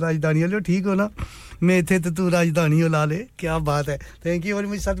नहीं होए राजधानी वाले ठीक हो ना मैं थे तो तू राजधानी ला ले क्या बात है थैंक यू वेरी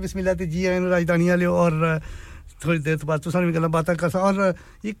मच साथ बिस्मिल्लाह ते जी आए राजधानी वाले और थोड़ी देर बाद तुसां भी गल्लां बातां कर और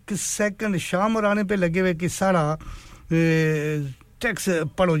एक सेकंड शाम और आने पे लगे हुए कि सारा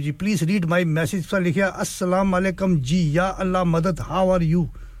टेक्स्ट पढ़ो जी प्लीज रीड माय मैसेज पर लिखा अस्सलाम वालेकुम जी या अल्लाह मदद हाउ आर यू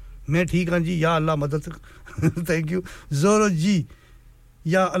मैं ठीक हां जी या अल्लाह मदद थैंक यू जोरो जी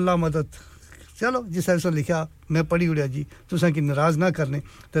या अल्लाह मदद चलो जिस तरह से लिखा मैं पढ़ी उड़िया जी तुसां की नाराज ना करने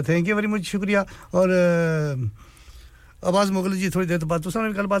तो थैंक यू वेरी मच शुक्रिया और आवाज मुगल जी थोड़ी देर बाद तुसां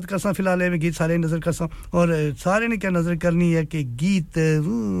गल बात करसा फिलहाल मैं गीत सारे नजर करसा और सारे ने क्या नजर करनी है कि गीत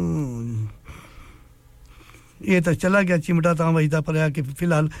ये तो चला गया चिमटा तां वजदा पर आके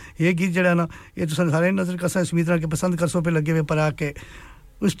फिलहाल ये गीत जड़ा ना ये तुसां सारे नजर करसा उम्मीद के पसंद करसो पे लगे हुए पर आके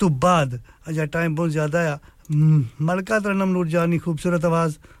उस तो बाद अजा टाइम बहुत ज्यादा है मलका तरन्नम नूर जानी खूबसूरत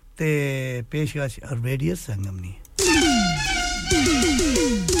आवाज ते पेशकश रेडियो संगमनी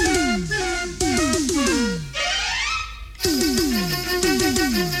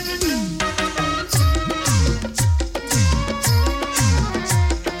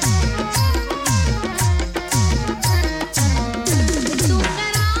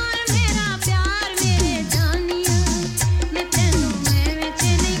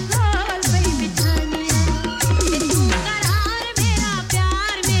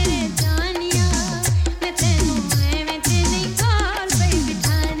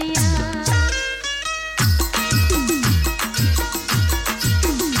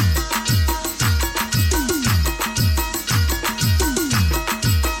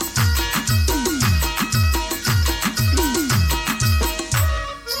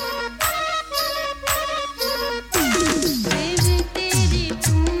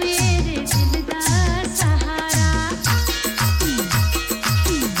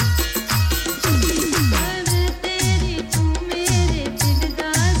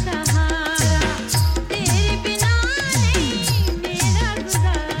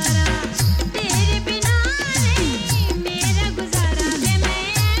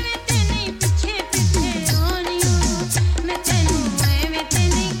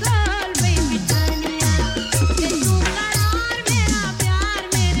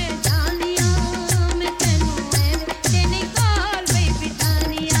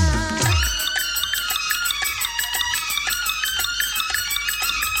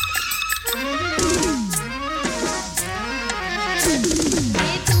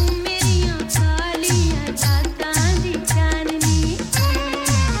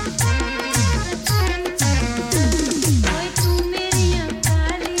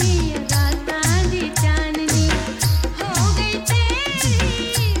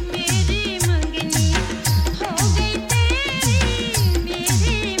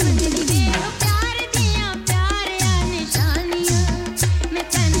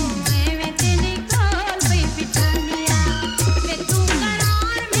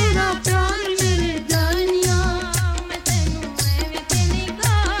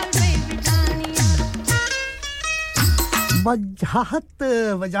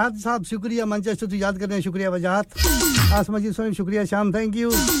वजाहत साहब शुक्रिया मैनचेस्टर तो याद करने शुक्रिया वजाहत आसमा जी सोनी शुक्रिया शाम थैंक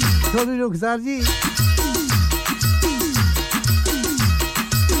यू चौधरी रुखसार जी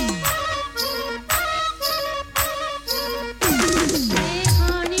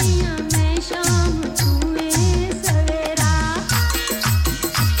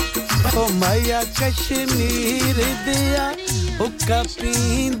ओ मैया कश्मीर दिया हुक्का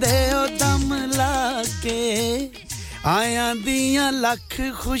पींदे ओ दम लाके आया दियां लख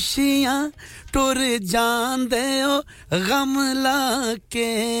खुशियां टुर जांदे ओ गम लाके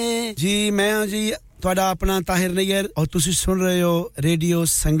जी मैं जी ਤੁਹਾਡਾ ਆਪਣਾ ਤਾਹਿਰ ਨਈਰ ਔਰ ਤੁਸੀਂ ਸੁਣ ਰਹੇ ਹੋ ਰੇਡੀਓ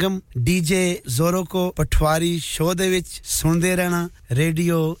ਸੰਗਮ ਡੀਜੇ ਜ਼ੋਰੋ ਕੋ ਪਠਵਾਰੀ ਸ਼ੋਅ ਦੇ ਵਿੱਚ ਸੁਣਦੇ ਰਹਿਣਾ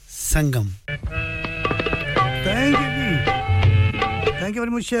radio Sangam Thank you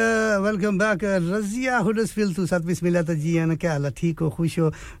very much. Welcome back. Razia Huddersfield to Sat Bismillah ji ana kya haal theek ho khush ho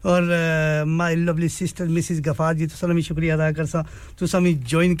aur my lovely sister Mrs Gafar ji to salami shukriya ada karsa to sami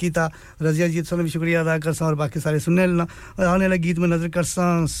join kita Razia ji to salami shukriya ada karsa aur baaki sare sunne lena aur aane wale geet mein nazar karsa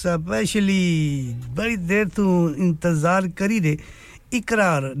specially badi der tu intezar kari de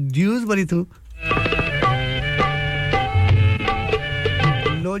ikrar dues bari tu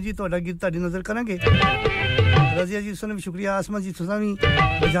lo ji toda geet tadi nazar karange Razia ji सुनम शुक्रिया आसमा जी सुसामी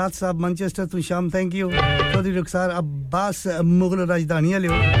Bajaj Sahab Manchester तो शाम thank you Chaudhry Rukhsar Abbas Mughal राजधानी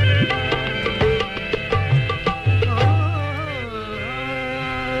लियो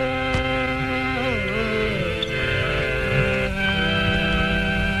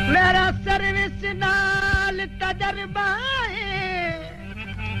मेरा service नाल तजर्बा है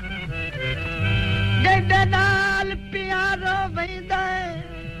गड्डे नाल प्यारो वैंदा है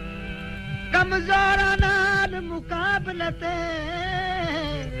कमजोर नाल मुकाबलते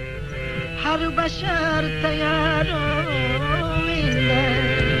हर बशर तैयार होवे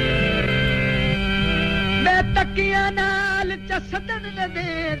बेतकिया नाल चसदन दे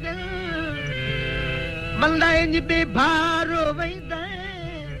दिल मंदा इंज बेभार होवेंदा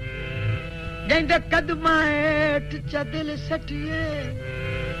जिंदे कदमां हेठ च दिल सटिए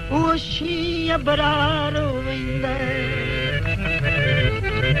ओ शी बरार होवेंदा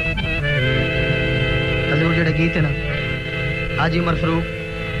हजूर जेड़ा गीत है ना हाजी उमर फरूक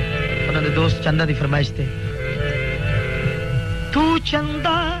उन्हां दे दोस्त चंदा दी फरमाइश ते तू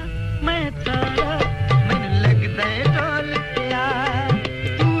चंदा मैं तारा मैनू लगदा है ढोल प्यार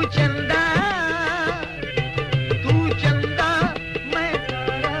तू चंदा मैं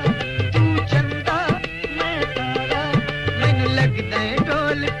तारा तू चंदा मैं तारा मैनू लगदा है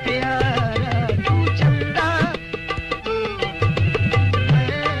ढोल प्यार तू चंदा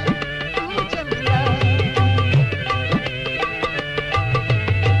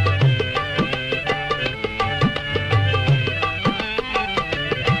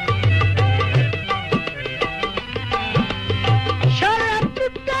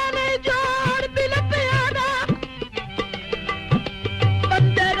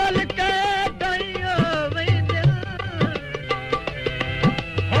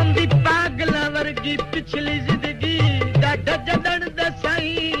की पिछली जिंदगी डाडा जदन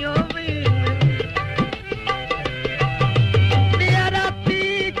दसाई होवे दिया राती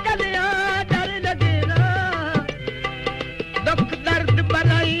कलिया डर लगेना दुख दर्द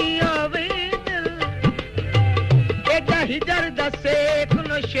बनाई होवे एडा ही दर्द से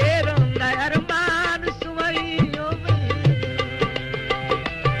कुनो शेर होंदा अरमान सुवाई होवे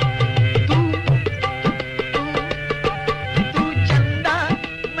तू चंदा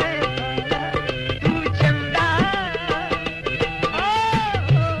मैं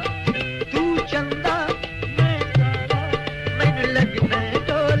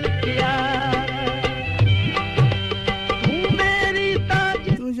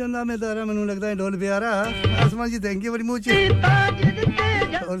में तारा मेनू लगता है ढोल प्यारा आसमान जी थैंक यू वेरी मच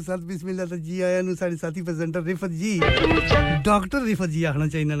और साथ बिस्मिल्लाह तो जी आया नु साडी साथी प्रेजेंटर रिफत जी डॉक्टर रिफत जी आखना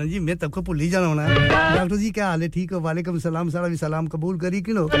चाहिए ना जी मैं तब को भूल ही जाना होना डॉक्टर जी क्या हाल है ठीक हो वालेकुम सलाम सारा भी सलाम कबूल करी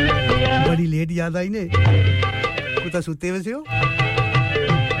किनो बड़ी लेट याद आई ने कुता सुते वैसे हो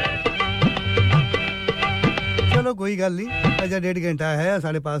चलो कोई गल नहीं अजा 1.5 घंटा है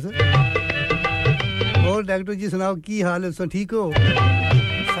साढ़े पास और डॉक्टर जी सुनाओ की हाल है सब ठीक हो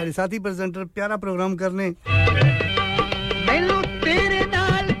सारे साथी प्रेजेंटर प्यारा प्रोग्राम करने मैनू तेरे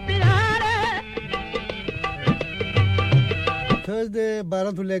नाल प्यार है थर्सडे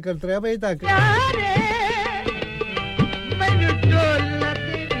 12 से लेकर 3 बजे तक मैनू डोलना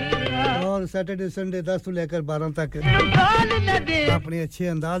तेरी और सैटरडे संडे 10 से लेकर 12 तक डोलना दे अपने अच्छे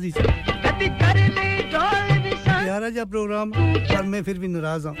अंदाज ही कभी कर ले डोल भी प्यारा जा प्रोग्राम पर मैं फिर भी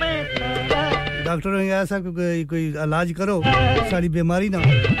नाराज हूं डॉक्टर ने ऐसा कोई इलाज करो सारी बीमारी ना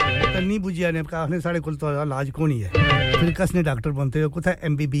तन्नी बुझिया ने कहा ने सारे कुल तो इलाज कोनी है फिर कसने डॉक्टर बनते हो कुथा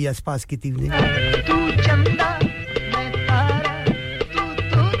एमबीबीएस पास की थी तू चंदा मैं तारा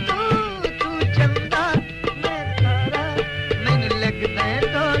तू चंदा मैं तारा मैनू लगदा है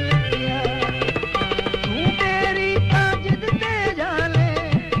ढोल तू तेरी ताजद ते जाले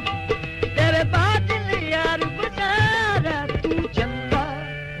तेरे बादल यार गुजारा तू चंदा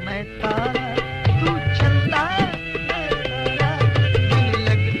मैं तारा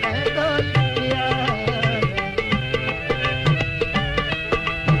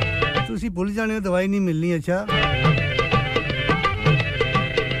भूल जाने दवाई नहीं मिलनी अच्छा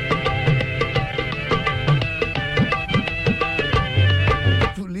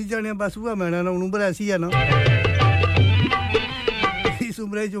ने बस हुआ मैंने ना उम्र ऐसी है ना इस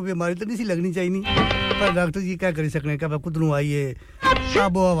उम्र जो बीमारी तो नहीं सी लगनी चाहिए पर डॉक्टर जी क्या कर सकने का खुद नु आई है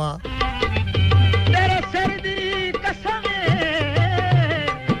आबो हवा तेरे सर दी कसम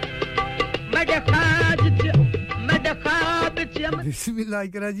मैं ख्वाब बिस्मिल्लाह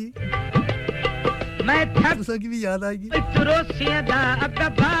करा जी मैं थक तुसा की भी याद आएगी रोसियां दा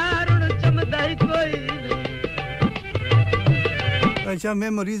अकबार चमदा ही कोई अच्छा मैं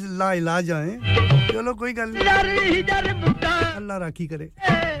मरीज ला इलाज आए चलो कोई गल नहीं अल्लाह राखी करे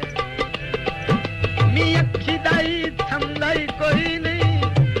मी अखी दाई थमलाई कोई नहीं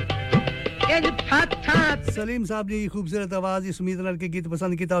इंज फाथा सलीम साहब जी खूबसूरत आवाज इस उम्मीद नाल के गीत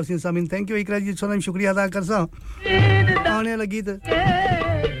पसंद कीता और सामीन थैंक यू इकरा जी सोना शुक्रिया अदा करसा आने वाला गीत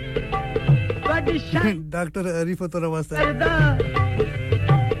डॉक्टर रिफत और वास्ते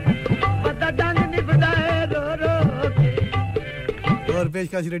पता डंग निभदाए रो रो और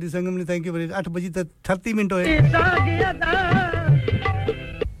पेशकश रेडियो संगम ने थैंक यू वेरी 8 बजे तक 30 मिनट होए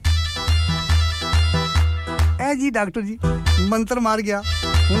ए जी डॉक्टर जी मंत्र मार गया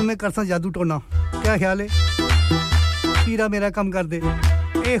हुन मैं करसा जादू टोना क्या ख्याल है पीरा मेरा काम कर दे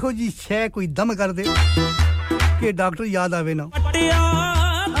एहो जी छे कोई दम कर दे कि डॉक्टर याद आवे ना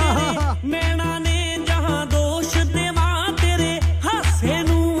मैना ने जहां दोष देवा तेरे हासे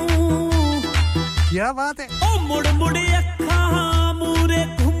नु क्या बात है ओ मुड़ मुड़ अखां मूरे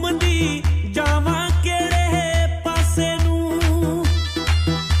घुमदी जावा केड़े पासे नु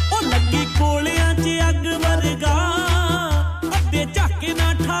ओ लगी कोलियां च अग वर्गा अबे झक ना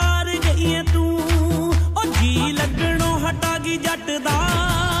ठार गई तू ओ जी लगणों हटा गई जट दा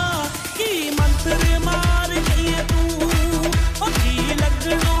की मंत्र मार गई तू ओ जी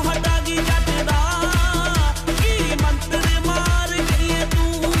लगणों हटा गई जट दा की मंत्र मार गई तू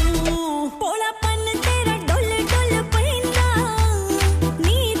पोलापन तेरा डोल डोल पैंदा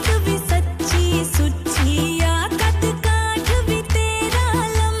नीत भी सच्ची सुच्ची या कद काठ भी तेरा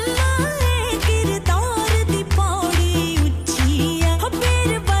लम्मा है किरदार दी पौड़ी उच्ची हो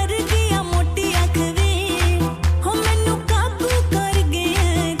पैर भर गया मोटी अख वे हो मैनू काबू कर गया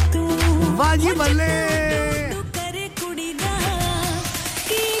तू बाजी बल्ले करे कुड़ी दा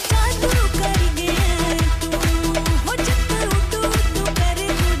की जादू कर गया तू हो चक्कर उठू तू करे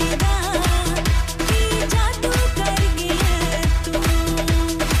कुड़ी दा की जादू कर गया तू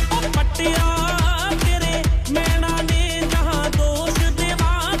ओ पटिया तेरे मैना ने जहां दोष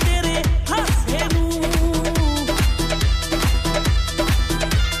देवा तेरे हासे नु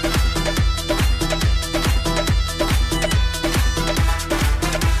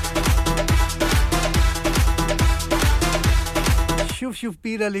शुभ शुभ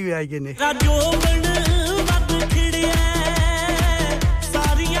पीर अली भी आएगे ने राजोबन वद खिड़िया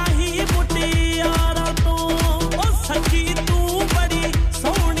सारियां ही मुटियारा तो ओ सच्ची तू बड़ी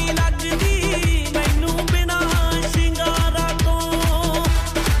सोहनी लगदी मैनू बिना शिंगारा तो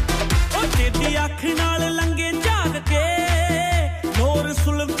ओ तेरी अख नाल लंगे झाग के नूर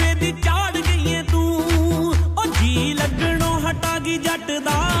सुल्फे दी चाड़ गई तू ओ जी लगणों हटा गई जट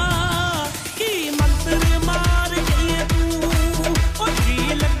दा की मंत्र मार गई तू ओ जी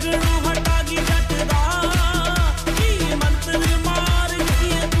लगणों हटा गई जट दा की मंत्र मार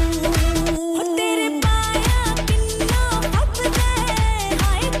गई तू हो तेरे पाया किन्ना फबदे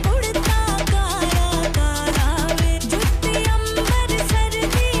हाय कुड़ता कारा कारा वे जुत्ती अंबर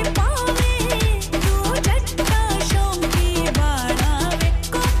सरदी पावे तू जट्टा शौकी बाड़ा वे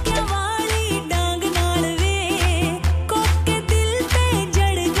कोके वाली डांग नाल वे कोके दिल पे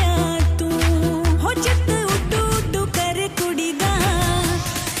जड़ गया तू हो चित उड्डू उड्डू कर कुड़ी दा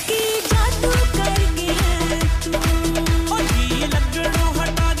की जादू कर गया तू ओ जी लगणों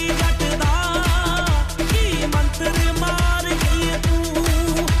हटा गई जट दा की मंत्र मार गई तू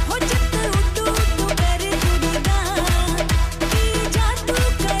हो चित उड्डू उड्डू कर कुड़ी दा की जादू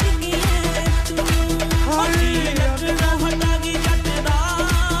कर गया तू ओ जी लगणों हटा गई जट दा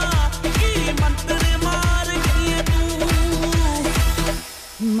की मंत्र मार गई तू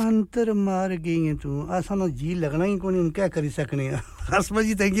मंत्र मार गई है तू आसानो जी लगना ही कोनी क्या कर सकने हसमा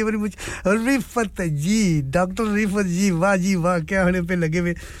जी thank you very much Riffat ji doctor Riffat ji वाह क्या होने पे लगे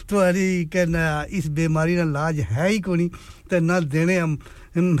हुए तुम्हारी कहना इस बीमारी का इलाज है ही कोनी तो ना देने हम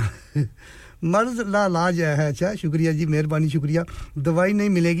मर्ज ला इलाज है अच्छा शुक्रिया जी मेहरबानी शुक्रिया दवाई नहीं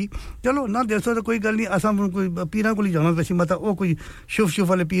मिलेगी चलो ना दसो तो कोई गल नहीं असा कोई पीरा को जाना वैसे मत ओ कोई शुभ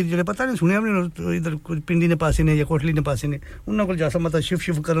वाले पीर जेड़े पता नहीं सुनिया हमने इधर कोई पिंडी ने पासे ने या कोटली ने पासे ने उन्हां को जासा मत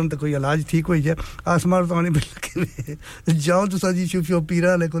शुभ करन तो कोई इलाज ठीक हो जाए आसमान तो आने बिल्कुल जाओ तुसा जी शुभ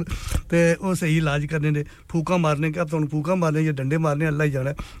पीरा ले को ते ओ सही इलाज करने ने फूका मारने के अब तो फूका मारने या डंडे मारने अल्लाह ही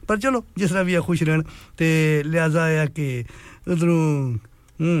जाने पर चलो जिस तरह भी है खुश रहन ते लिहाजा है कि उधरों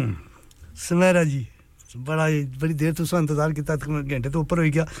समेरा जी बड़ी देर तुसा इंतजार किया घंटे तो ऊपर हो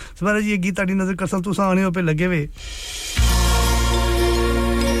गया समेरा जी ये गीत आड़ी नजर करसा तुसा आने पे लगे वे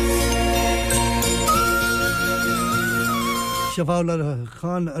शफाउल्लाह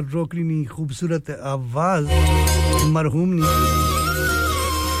खान रोकनी नी खूबसूरत आवाज मरहूम नी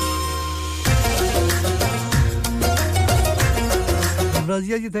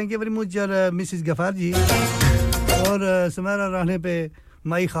Razia ji thank you very much और मिसेस गफार जी और समेरा रहने पे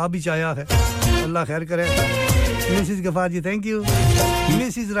माई ख्वाब भी आया है अल्लाह खैर करे Mrs Ghaffar ji thank you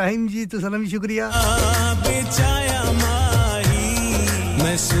Mrs Rahim ji तो सलाम शुक्रिया बेचाया माही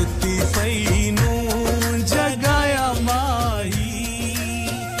मैं सुती पई नू जगाया माही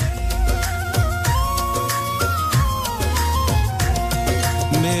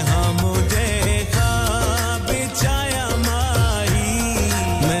मैं हमो देखा बेचाया माही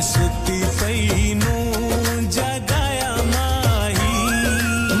मैं सुती पई नू जगाया माही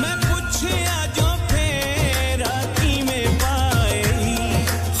मैं पूछया जो फेरा की में पाए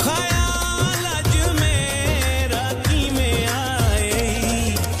ख्याल अज मेरा की में आए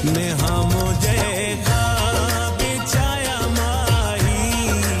मैं हमो देखा बेचाया माही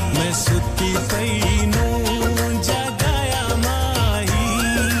मैं सुती पई नू जगाया माही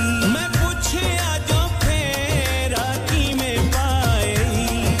मैं पूछया जो फेरा की में पाए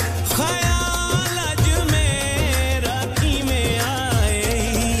ख्याल अज मेरा की में आए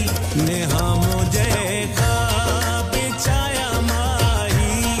ने हमो देखा बेचाया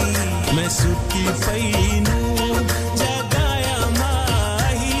माही मैं सुती पई नू जगाया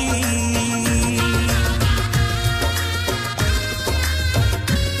माही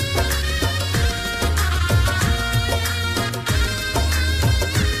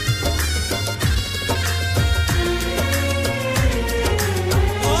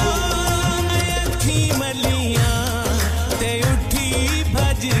अखी मलियां ते उठी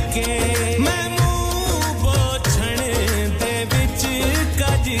भज के मैं मुंह पोछण ते विच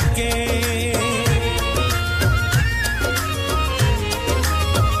कज के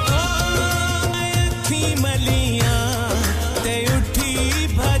अखी मलियां ते उठी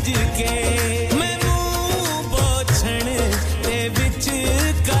भज के मैं मुंह पोछण ते विच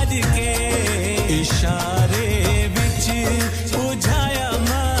कज के इशारे विच बुझाया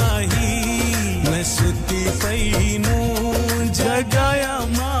माही मैं सुती पई नू जगाया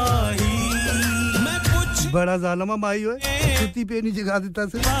माही मैं पूछ बड़ा जालिमा माई होए सुती पे नहीं जगा देता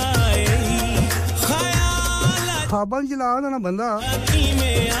से ख्वाबां जलाना ना बंदा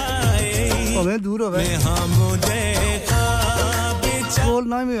भावें दूर होवे बोल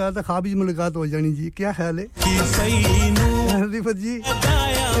ना में आता ख्वाब की मुलाकात हो जानी जी क्या ख्याल है रिफत जी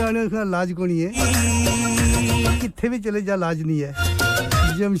जाने उसका लाज कोनी है किथे भी चले जा लाज नहीं है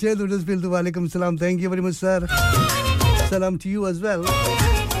जमशेद उडसफील्ड वालेकुम सलाम thank you very much sir सलाम टू यू एज वेल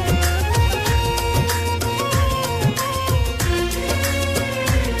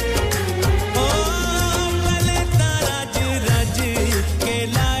रज के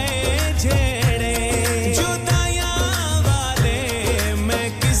लाए झेड़े जुदाइयां वाले मैं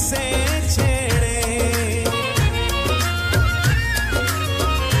किसे छेड़े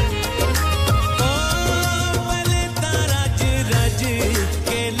भले तारा रज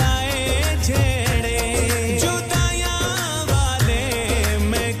के लाए झेड़े जुदाइयां वाले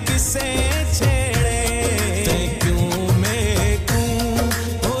मैं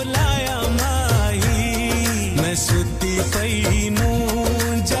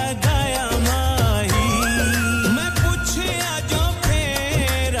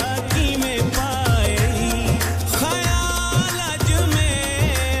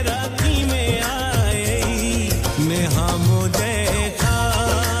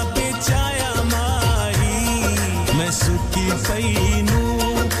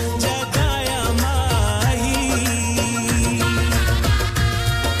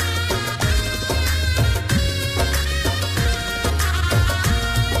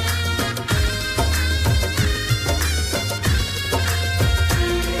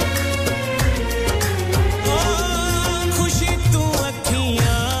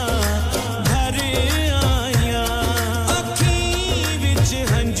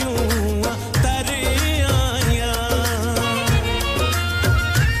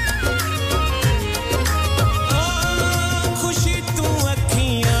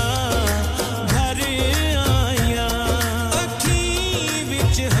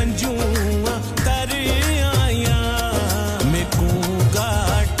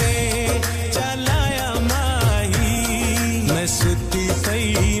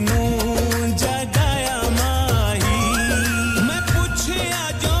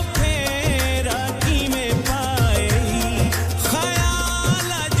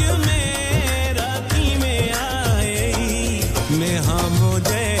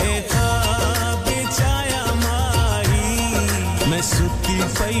मुझे ख्वाब छाया माही मैं सुती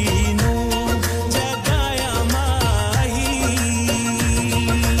पईनू जगाया माही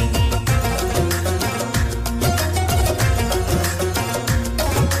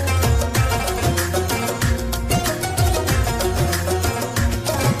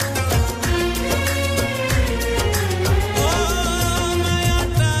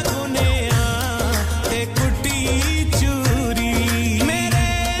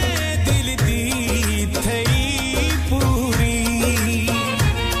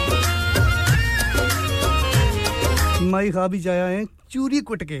माई खा भी जाया है चूरी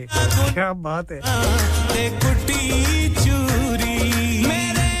कुट के क्या बात है ते कुटी चूरी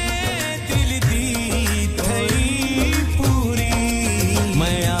मेरे दिल दी थई पूरी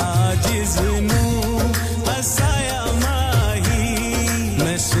मैं आज इज़नू हसाया माही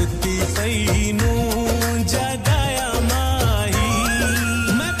मैं सुती पईनू जगाया माही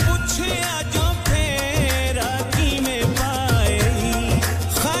मैं पूछया जो फेरा किवें पाए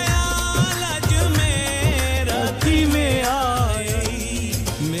ख्याल अज मेरा किवें आए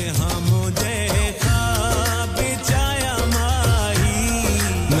मैं हाँ मुझे ख्वाब छाया माही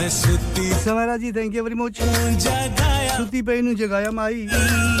मैं सुती सवारा जी थैंक यू वेरी मच जगाया सुती पे नु जगाया माई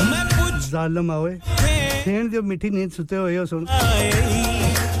मैं पूछ जालम आओए खेण दियो मिठी नींद सुते होए हो सुन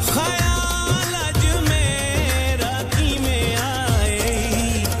ख्याल अज मेरा किवें आए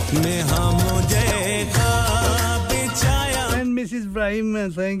मैं हाँ मुझे ख्वाब छाया and Mrs Ibrahim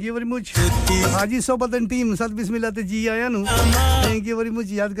thank you very much Haji सोबतन team सत बिस्मिल्लाह ते जी आया नु थैंक यू वेरी मच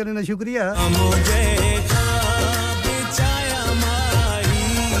याद करने का शुक्रिया मुझे ख्वाब छाया माही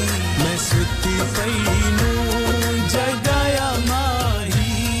मैं सुती पईनू जगाया माही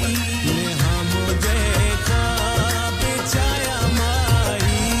मैं हाँ मुझे ख्वाब छाया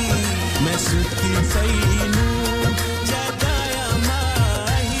माही मैं सुती पईनू जगाया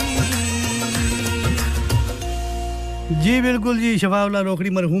माही जी बिल्कुल जी शफाउल्ला रोकड़ी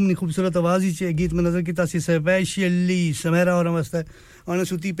मरहूम ने खूबसूरत आवाज ही चे गीत में नजर की तासी स्पेशली समेरा और मस्त उन्हें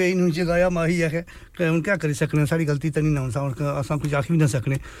सुती पे इन जगाया माही है कि उन क्या कर सकने सारी गलती तो नहीं ना उनसा असा कुछ आख भी ना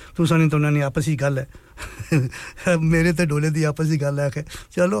सकने तो सानी तो उन्होंने आपस ही गल है मेरे तो डोले दी आपस ही गल है कि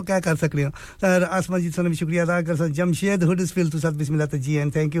चलो क्या कर सकते हैं और आसमा जी तुसां भी शुक्रिया अदा कर जमशेद हुडसफील तो साथ बिस्मिल्लाह ते जी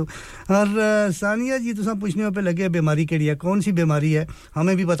एंड थैंक यू और सानिया जी तुसां पूछने पे लगे बीमारी केड़ी है कौन सी बीमारी है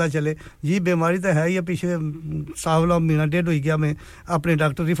हमें भी पता चले जी बीमारी तो है ही पीछे सावला महीना डेढ़ हो गया मैं अपने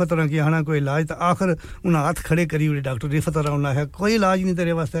डॉक्टर रिफत होना की आना कोई इलाज तो आखिर उन्हें हाथ खड़े करी उन्हें डॉक्टर रिफत होना है कोई इलाज नहीं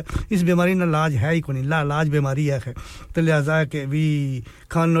तेरे वास्ते इस बीमारी ना इलाज है ही कोई ला इलाज बीमारी है तो लिहाजा है कि we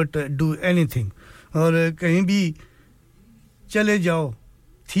can not do anything और कहीं भी चले जाओ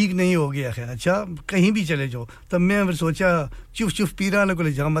ठीक नहीं हो गया है अच्छा कहीं भी चले जाओ तब मैं फिर सोचा चुप पीरा वाले को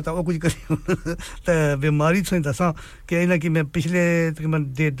ले जाऊँ बताओ कुछ करी तो बीमारी तो दसा कि ना कि मैं पिछले तकरीबन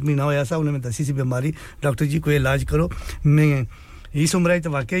 1.5 महीना होया सा उन्होंने दसी सी बीमारी डॉक्टर जी कोई इलाज करो मैं इस उम्र तो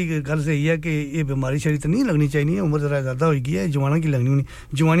वाकई गल सही है कि ये बीमारी शरीर तो नहीं लगनी चाहिए उम्र ज़रा ज़्यादा हो गई है जवाना की लगनी नहीं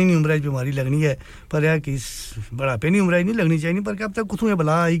जवानी नहीं उम्र बीमारी लगनी है पर यह कि बुढ़ापे नहीं उम्र नहीं लगनी चाहिए पर अब तक कुछ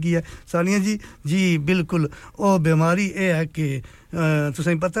बला आई गई है सानिया जी बिल्कुल वो बीमारी ये है कि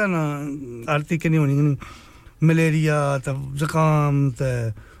तुसें पता ना आरती कि नहीं होनी मलेरिया तो जुकाम तो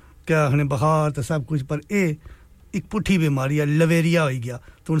क्या आखने बुखार तो सब कुछ पर ये एक पुठी बीमारी है लवेरिया हो गया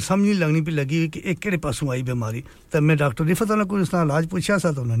तो समझ नहीं लगनी भी लगी कि एक केड़े पासों आई बीमारी तो मैं डॉक्टर रिफत ने कोई उसका इलाज पूछा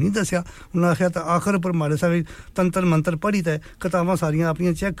सा तो उन्होंने नहीं दसिया उन्होंने आख्या तो आखिर पर माड़े सा तंत्र मंत्र पढ़ी थे किताबां सारियां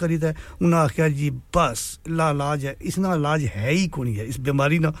अपनी चेक करी थे उन्होंने आख्या जी बस इलाज है इसना इलाज है ही कोनी है इस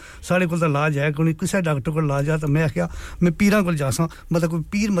बीमारी ना साढ़े को इलाज है कोनी किसी डॉक्टर को इलाज है तो मैं आख्या मैं पीरां को जासा मतलब कोई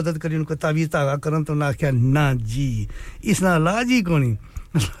पीर मदद करी उनको तावीज़ धागा करन तो उन्होंने आख्या ना जी इसना इलाज ही कोनी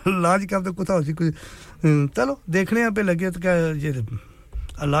इलाज का तो कुछ हो कुछ चलो देखने पे लगे तो क्या ये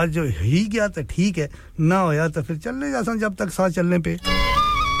इलाज जो ही गया तो ठीक है ना होया तो फिर चलने जैसा जब तक साथ चलने पे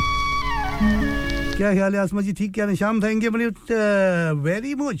क्या ख्याल है आसमा जी ठीक क्या निशाम thank you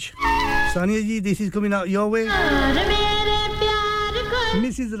very much Sania ji this is coming your way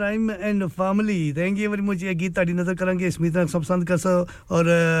Mrs rhyme and family thank you very much ये गीत ताड़ी नजर करेंगे स्मिता सब पसंद कर सो और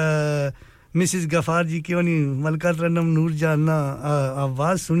मिसेस गफार जी क्यों नहीं मलका तरन्नम नूर जानना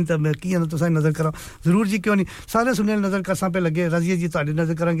आवाज सुनी तब मैं की ना तो सारी नजर करा जरूर जी क्यों नहीं सारे सुनने नजर करसा पे लगे रजिया जी ताड़ी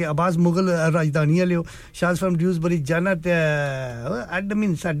नजर करेंगे अब्बास मुगल राजधानी लियो शाज फ्रॉम ड्यूसबरी जन्नत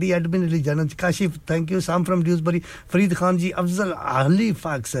एडमिन साडी एडमिन ली जन्नत काशिफ थैंक यू साम from Dewsbury Farid Khan ji Afzal Ali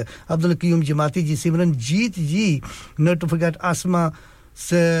fox Abdul Qayyum जमाती जी सिमरन जीत जी not to forget Asma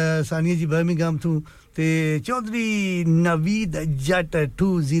Sania ji Birmingham तो ते चौधरी नवीद जट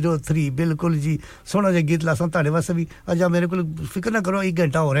 203 बिल्कुल जी सोना जे गीत लासा ताड़े वास्ते भी अजा मेरे को फिक्र ना करो 1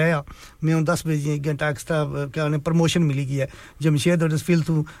 घंटा हो रहा है मैं 10 बजे 1 घंटा एक्स्ट्रा क्या ने प्रमोशन मिली गई है जमशेद और फील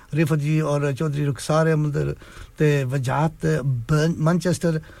तू रिफत जी और चौधरी रुखसार अहमद ते वजात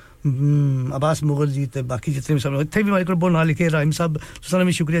मैनचेस्टर अब्बास मुगल जी ते बाकी जितने भी सब थे भी हमारे को बोलना लिखे राहिम साहब सुना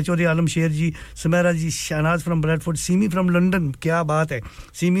भी शुक्रिया Chaudhary Alam Sher ji Sameera ji Shahnaz from Bradford Seemi from London क्या बात है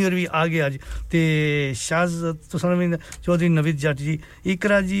सीमी और भी आ गए आज ते शाज तो सुना भी चौधरी नवीद जट जी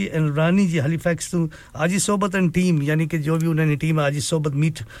इकरा जी रानी जी हैलिफैक्स तो आज सोबत एंड टीम यानी कि जो भी उन्होंने टीम आज सोबत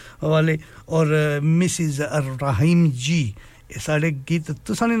मीट वाले और मिसेस राहिम जी साडे गीत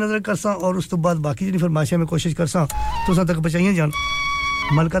तुसाने नजर करसा और उस तो बाद बाकी जी फरमाइशें में कोशिश करसा तुसा तक पहुंचाइए जान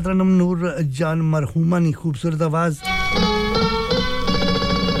मलका तरन्नुम नूर जान मरहुमा नी खूबसूरत आवाज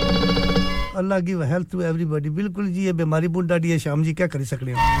Allah give health to everybody बिल्कुल जी ये बीमारी बुढ़ा डी है शाम जी क्या कर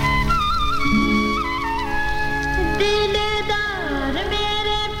सकते हो दिलदार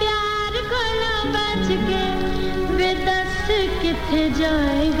मेरे प्यार को ना बच के बेदस किथे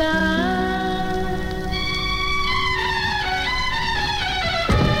जाएगा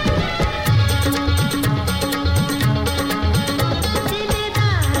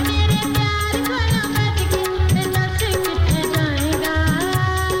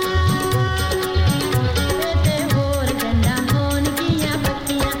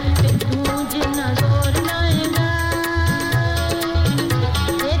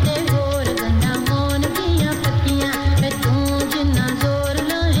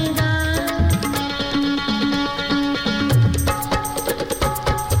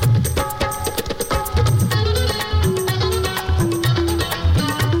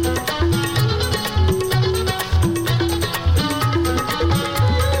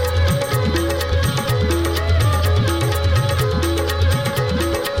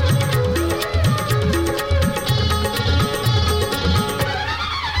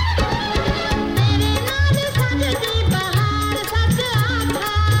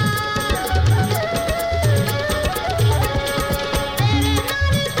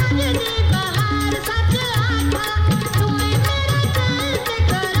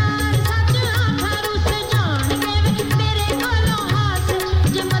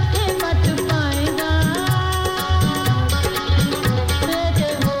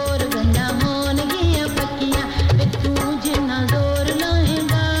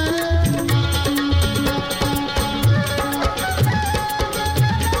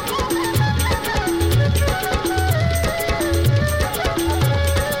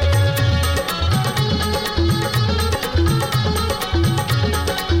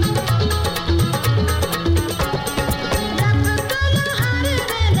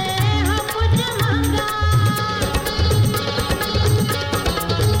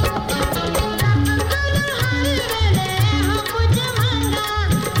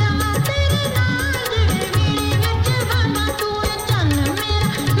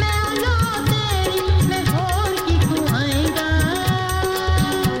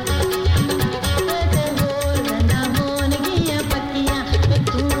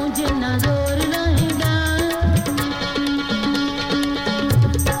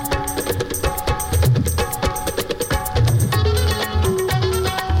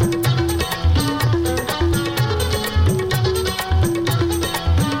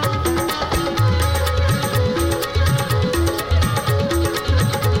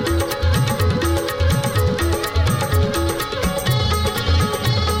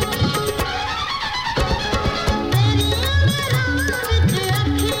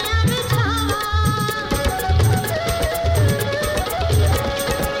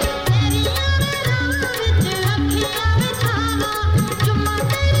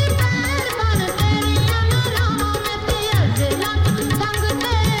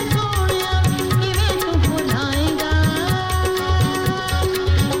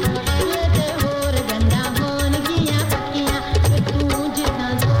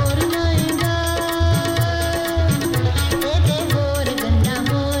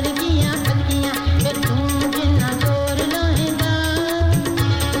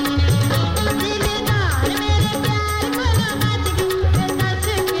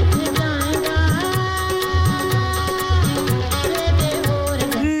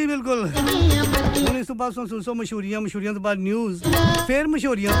सुन मशहूरियां तो बाद न्यूज़ फिर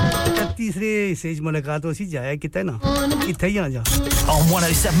मशहूरियां तीसरे हिस्से च मुलाकात होसी जाया किते ना इथे ही आ जा on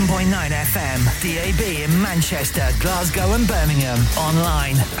 107.9 FM DAB in Manchester, Glasgow and Birmingham,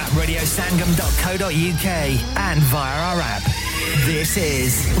 online at radiosangam.co.uk and via our app This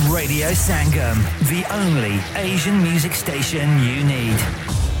is Radio Sangam, the only Asian music station you need.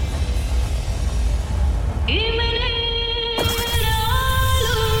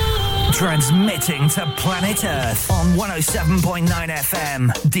 Transmitting to planet Earth on 107.9 FM,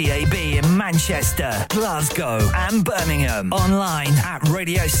 DAB in Manchester, Glasgow and Birmingham. Online at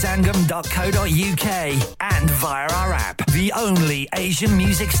radiosangam.co.uk and via our app. The only Asian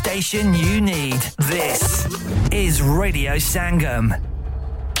music station you need. This is Radio Sangam.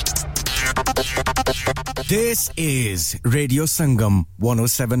 This is Radio Sangam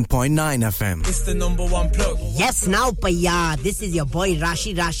 107.9 FM. It's the number one plug. Yes, now, Paya. This is your boy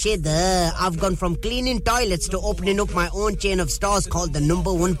Rashid. I've gone from cleaning toilets to opening up my own chain of stores called the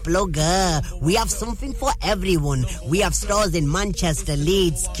number one plug. We have something for everyone. We have stores in Manchester,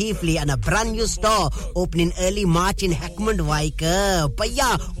 Leeds, Keighley, and a brand new store opening early March in Heckmondwike.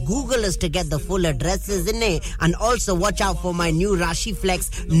 Paya, Google us to get the full addresses in it. And also watch out for my new Rashi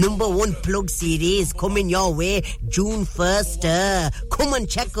Flex number one plug series coming your way June 1st. Come and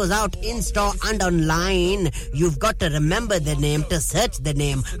check us out in store and online. You've got to remember the name to search the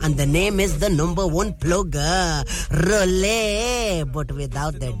name, and the name is the number one plug. Relay, but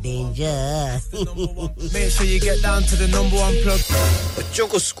without the danger. Make sure you get down to the number one plug. बच्चों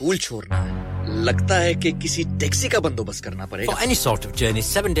को school छोड़ना है लगता है कि किसी taxi का बंदोबस्त करना पड़ेगा For any sort of journey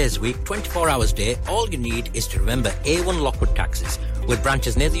 7 days a week 24 hours a day all you need is to remember A1 Lockwood Taxis with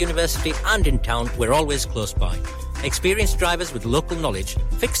branches near the university and in town we're always close by experienced drivers with local knowledge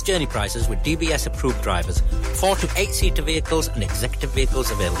fixed journey prices with DBS approved drivers 4 to 8 seater vehicles and executive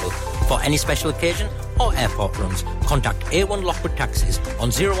vehicles available for any special occasion or airport runs contact A1 Lockwood Taxis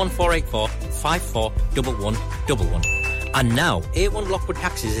on 01484 541111 And now, A1 Lockwood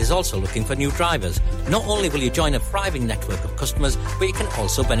Taxis is also looking for new drivers. Not only will you join a thriving network of customers, but you can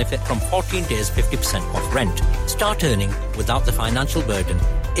also benefit from 14 days 50% off rent. Start earning without the financial burden.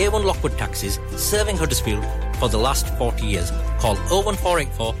 A1 Lockwood Taxis, serving Huddersfield for the last 40 years. Call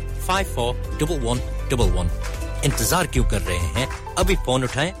 01484 541111. इंतजार क्यों कर रहे हैं? अभी phone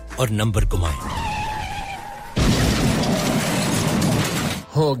उठाएं और number घुमाएं.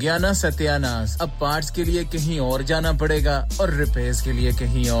 हो गया ना सत्यानाश अब पार्ट्स के लिए कहीं और जाना पड़ेगा और रिपेयर्स के लिए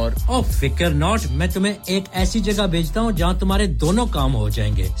कहीं और ओ फिकर नॉट मैं तुम्हें एक ऐसी जगह भेजता हूं जहां तुम्हारे दोनों काम हो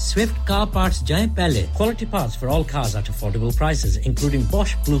जाएंगे स्विफ्ट कार पार्ट्स जाएं पहले quality parts for all cars at affordable prices including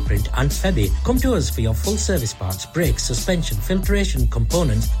Bosch Blueprint and Febby come to us for your full service parts brakes suspension filtration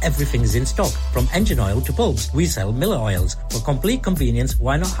components everything is in stock from engine oil to bulbs we sell Miller oils for complete convenience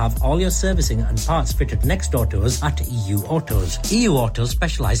why not have all your servicing and parts fitted next door to us at EU Autos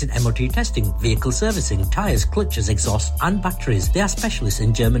specialize in MOT testing, vehicle servicing, tyres, clutches, exhausts and batteries. They are specialists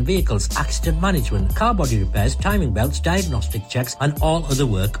in German vehicles, accident management, car body repairs, timing belts, diagnostic checks and all other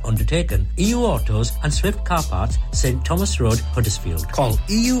work undertaken. EU Autos and Swift Car Parts, St Thomas Road, Huddersfield. Call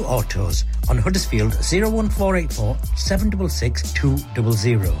EU Autos on Huddersfield 01484 766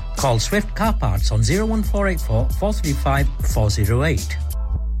 200. Call Swift Car Parts on 01484 435 408.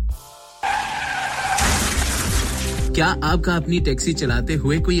 क्या आपका अपनी taxi चलाते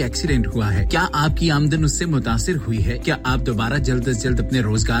हुए कोई accident हुआ है क्या आपकी आमदन उससे मुतासिर हुई है क्या आप दोबारा जल्द से जल्द अपने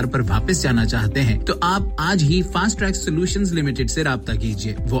रोजगार पर वापस जाना चाहते हैं तो आप आज ही फास्ट ट्रैक सॉल्यूशंस लिमिटेड से राब्ता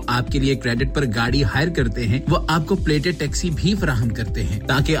कीजिए वो आपके लिए क्रेडिट पर गाड़ी हायर करते हैं वो आपको प्लेटेड टैक्सी भी फराहम करते हैं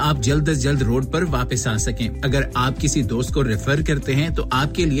ताकि आप जल्द से जल्द रोड पर वापस आ सकें अगर आप किसी दोस्त को रेफर करते हैं तो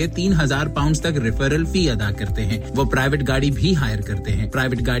आपके लिए 3000 पाउंड तक रेफरल फी अदा करते हैं वो प्राइवेट गाड़ी भी हायर करते हैं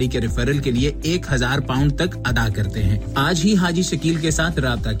प्राइवेट गाड़ी के रेफरल के लिए 1000 पाउंड तक अदा करते हैं आज ही हाजी शकील के साथ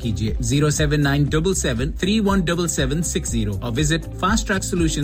राब्ता कीजिए 07977317760 और विजिट फास्ट ट्रैक सॉल्यूशंस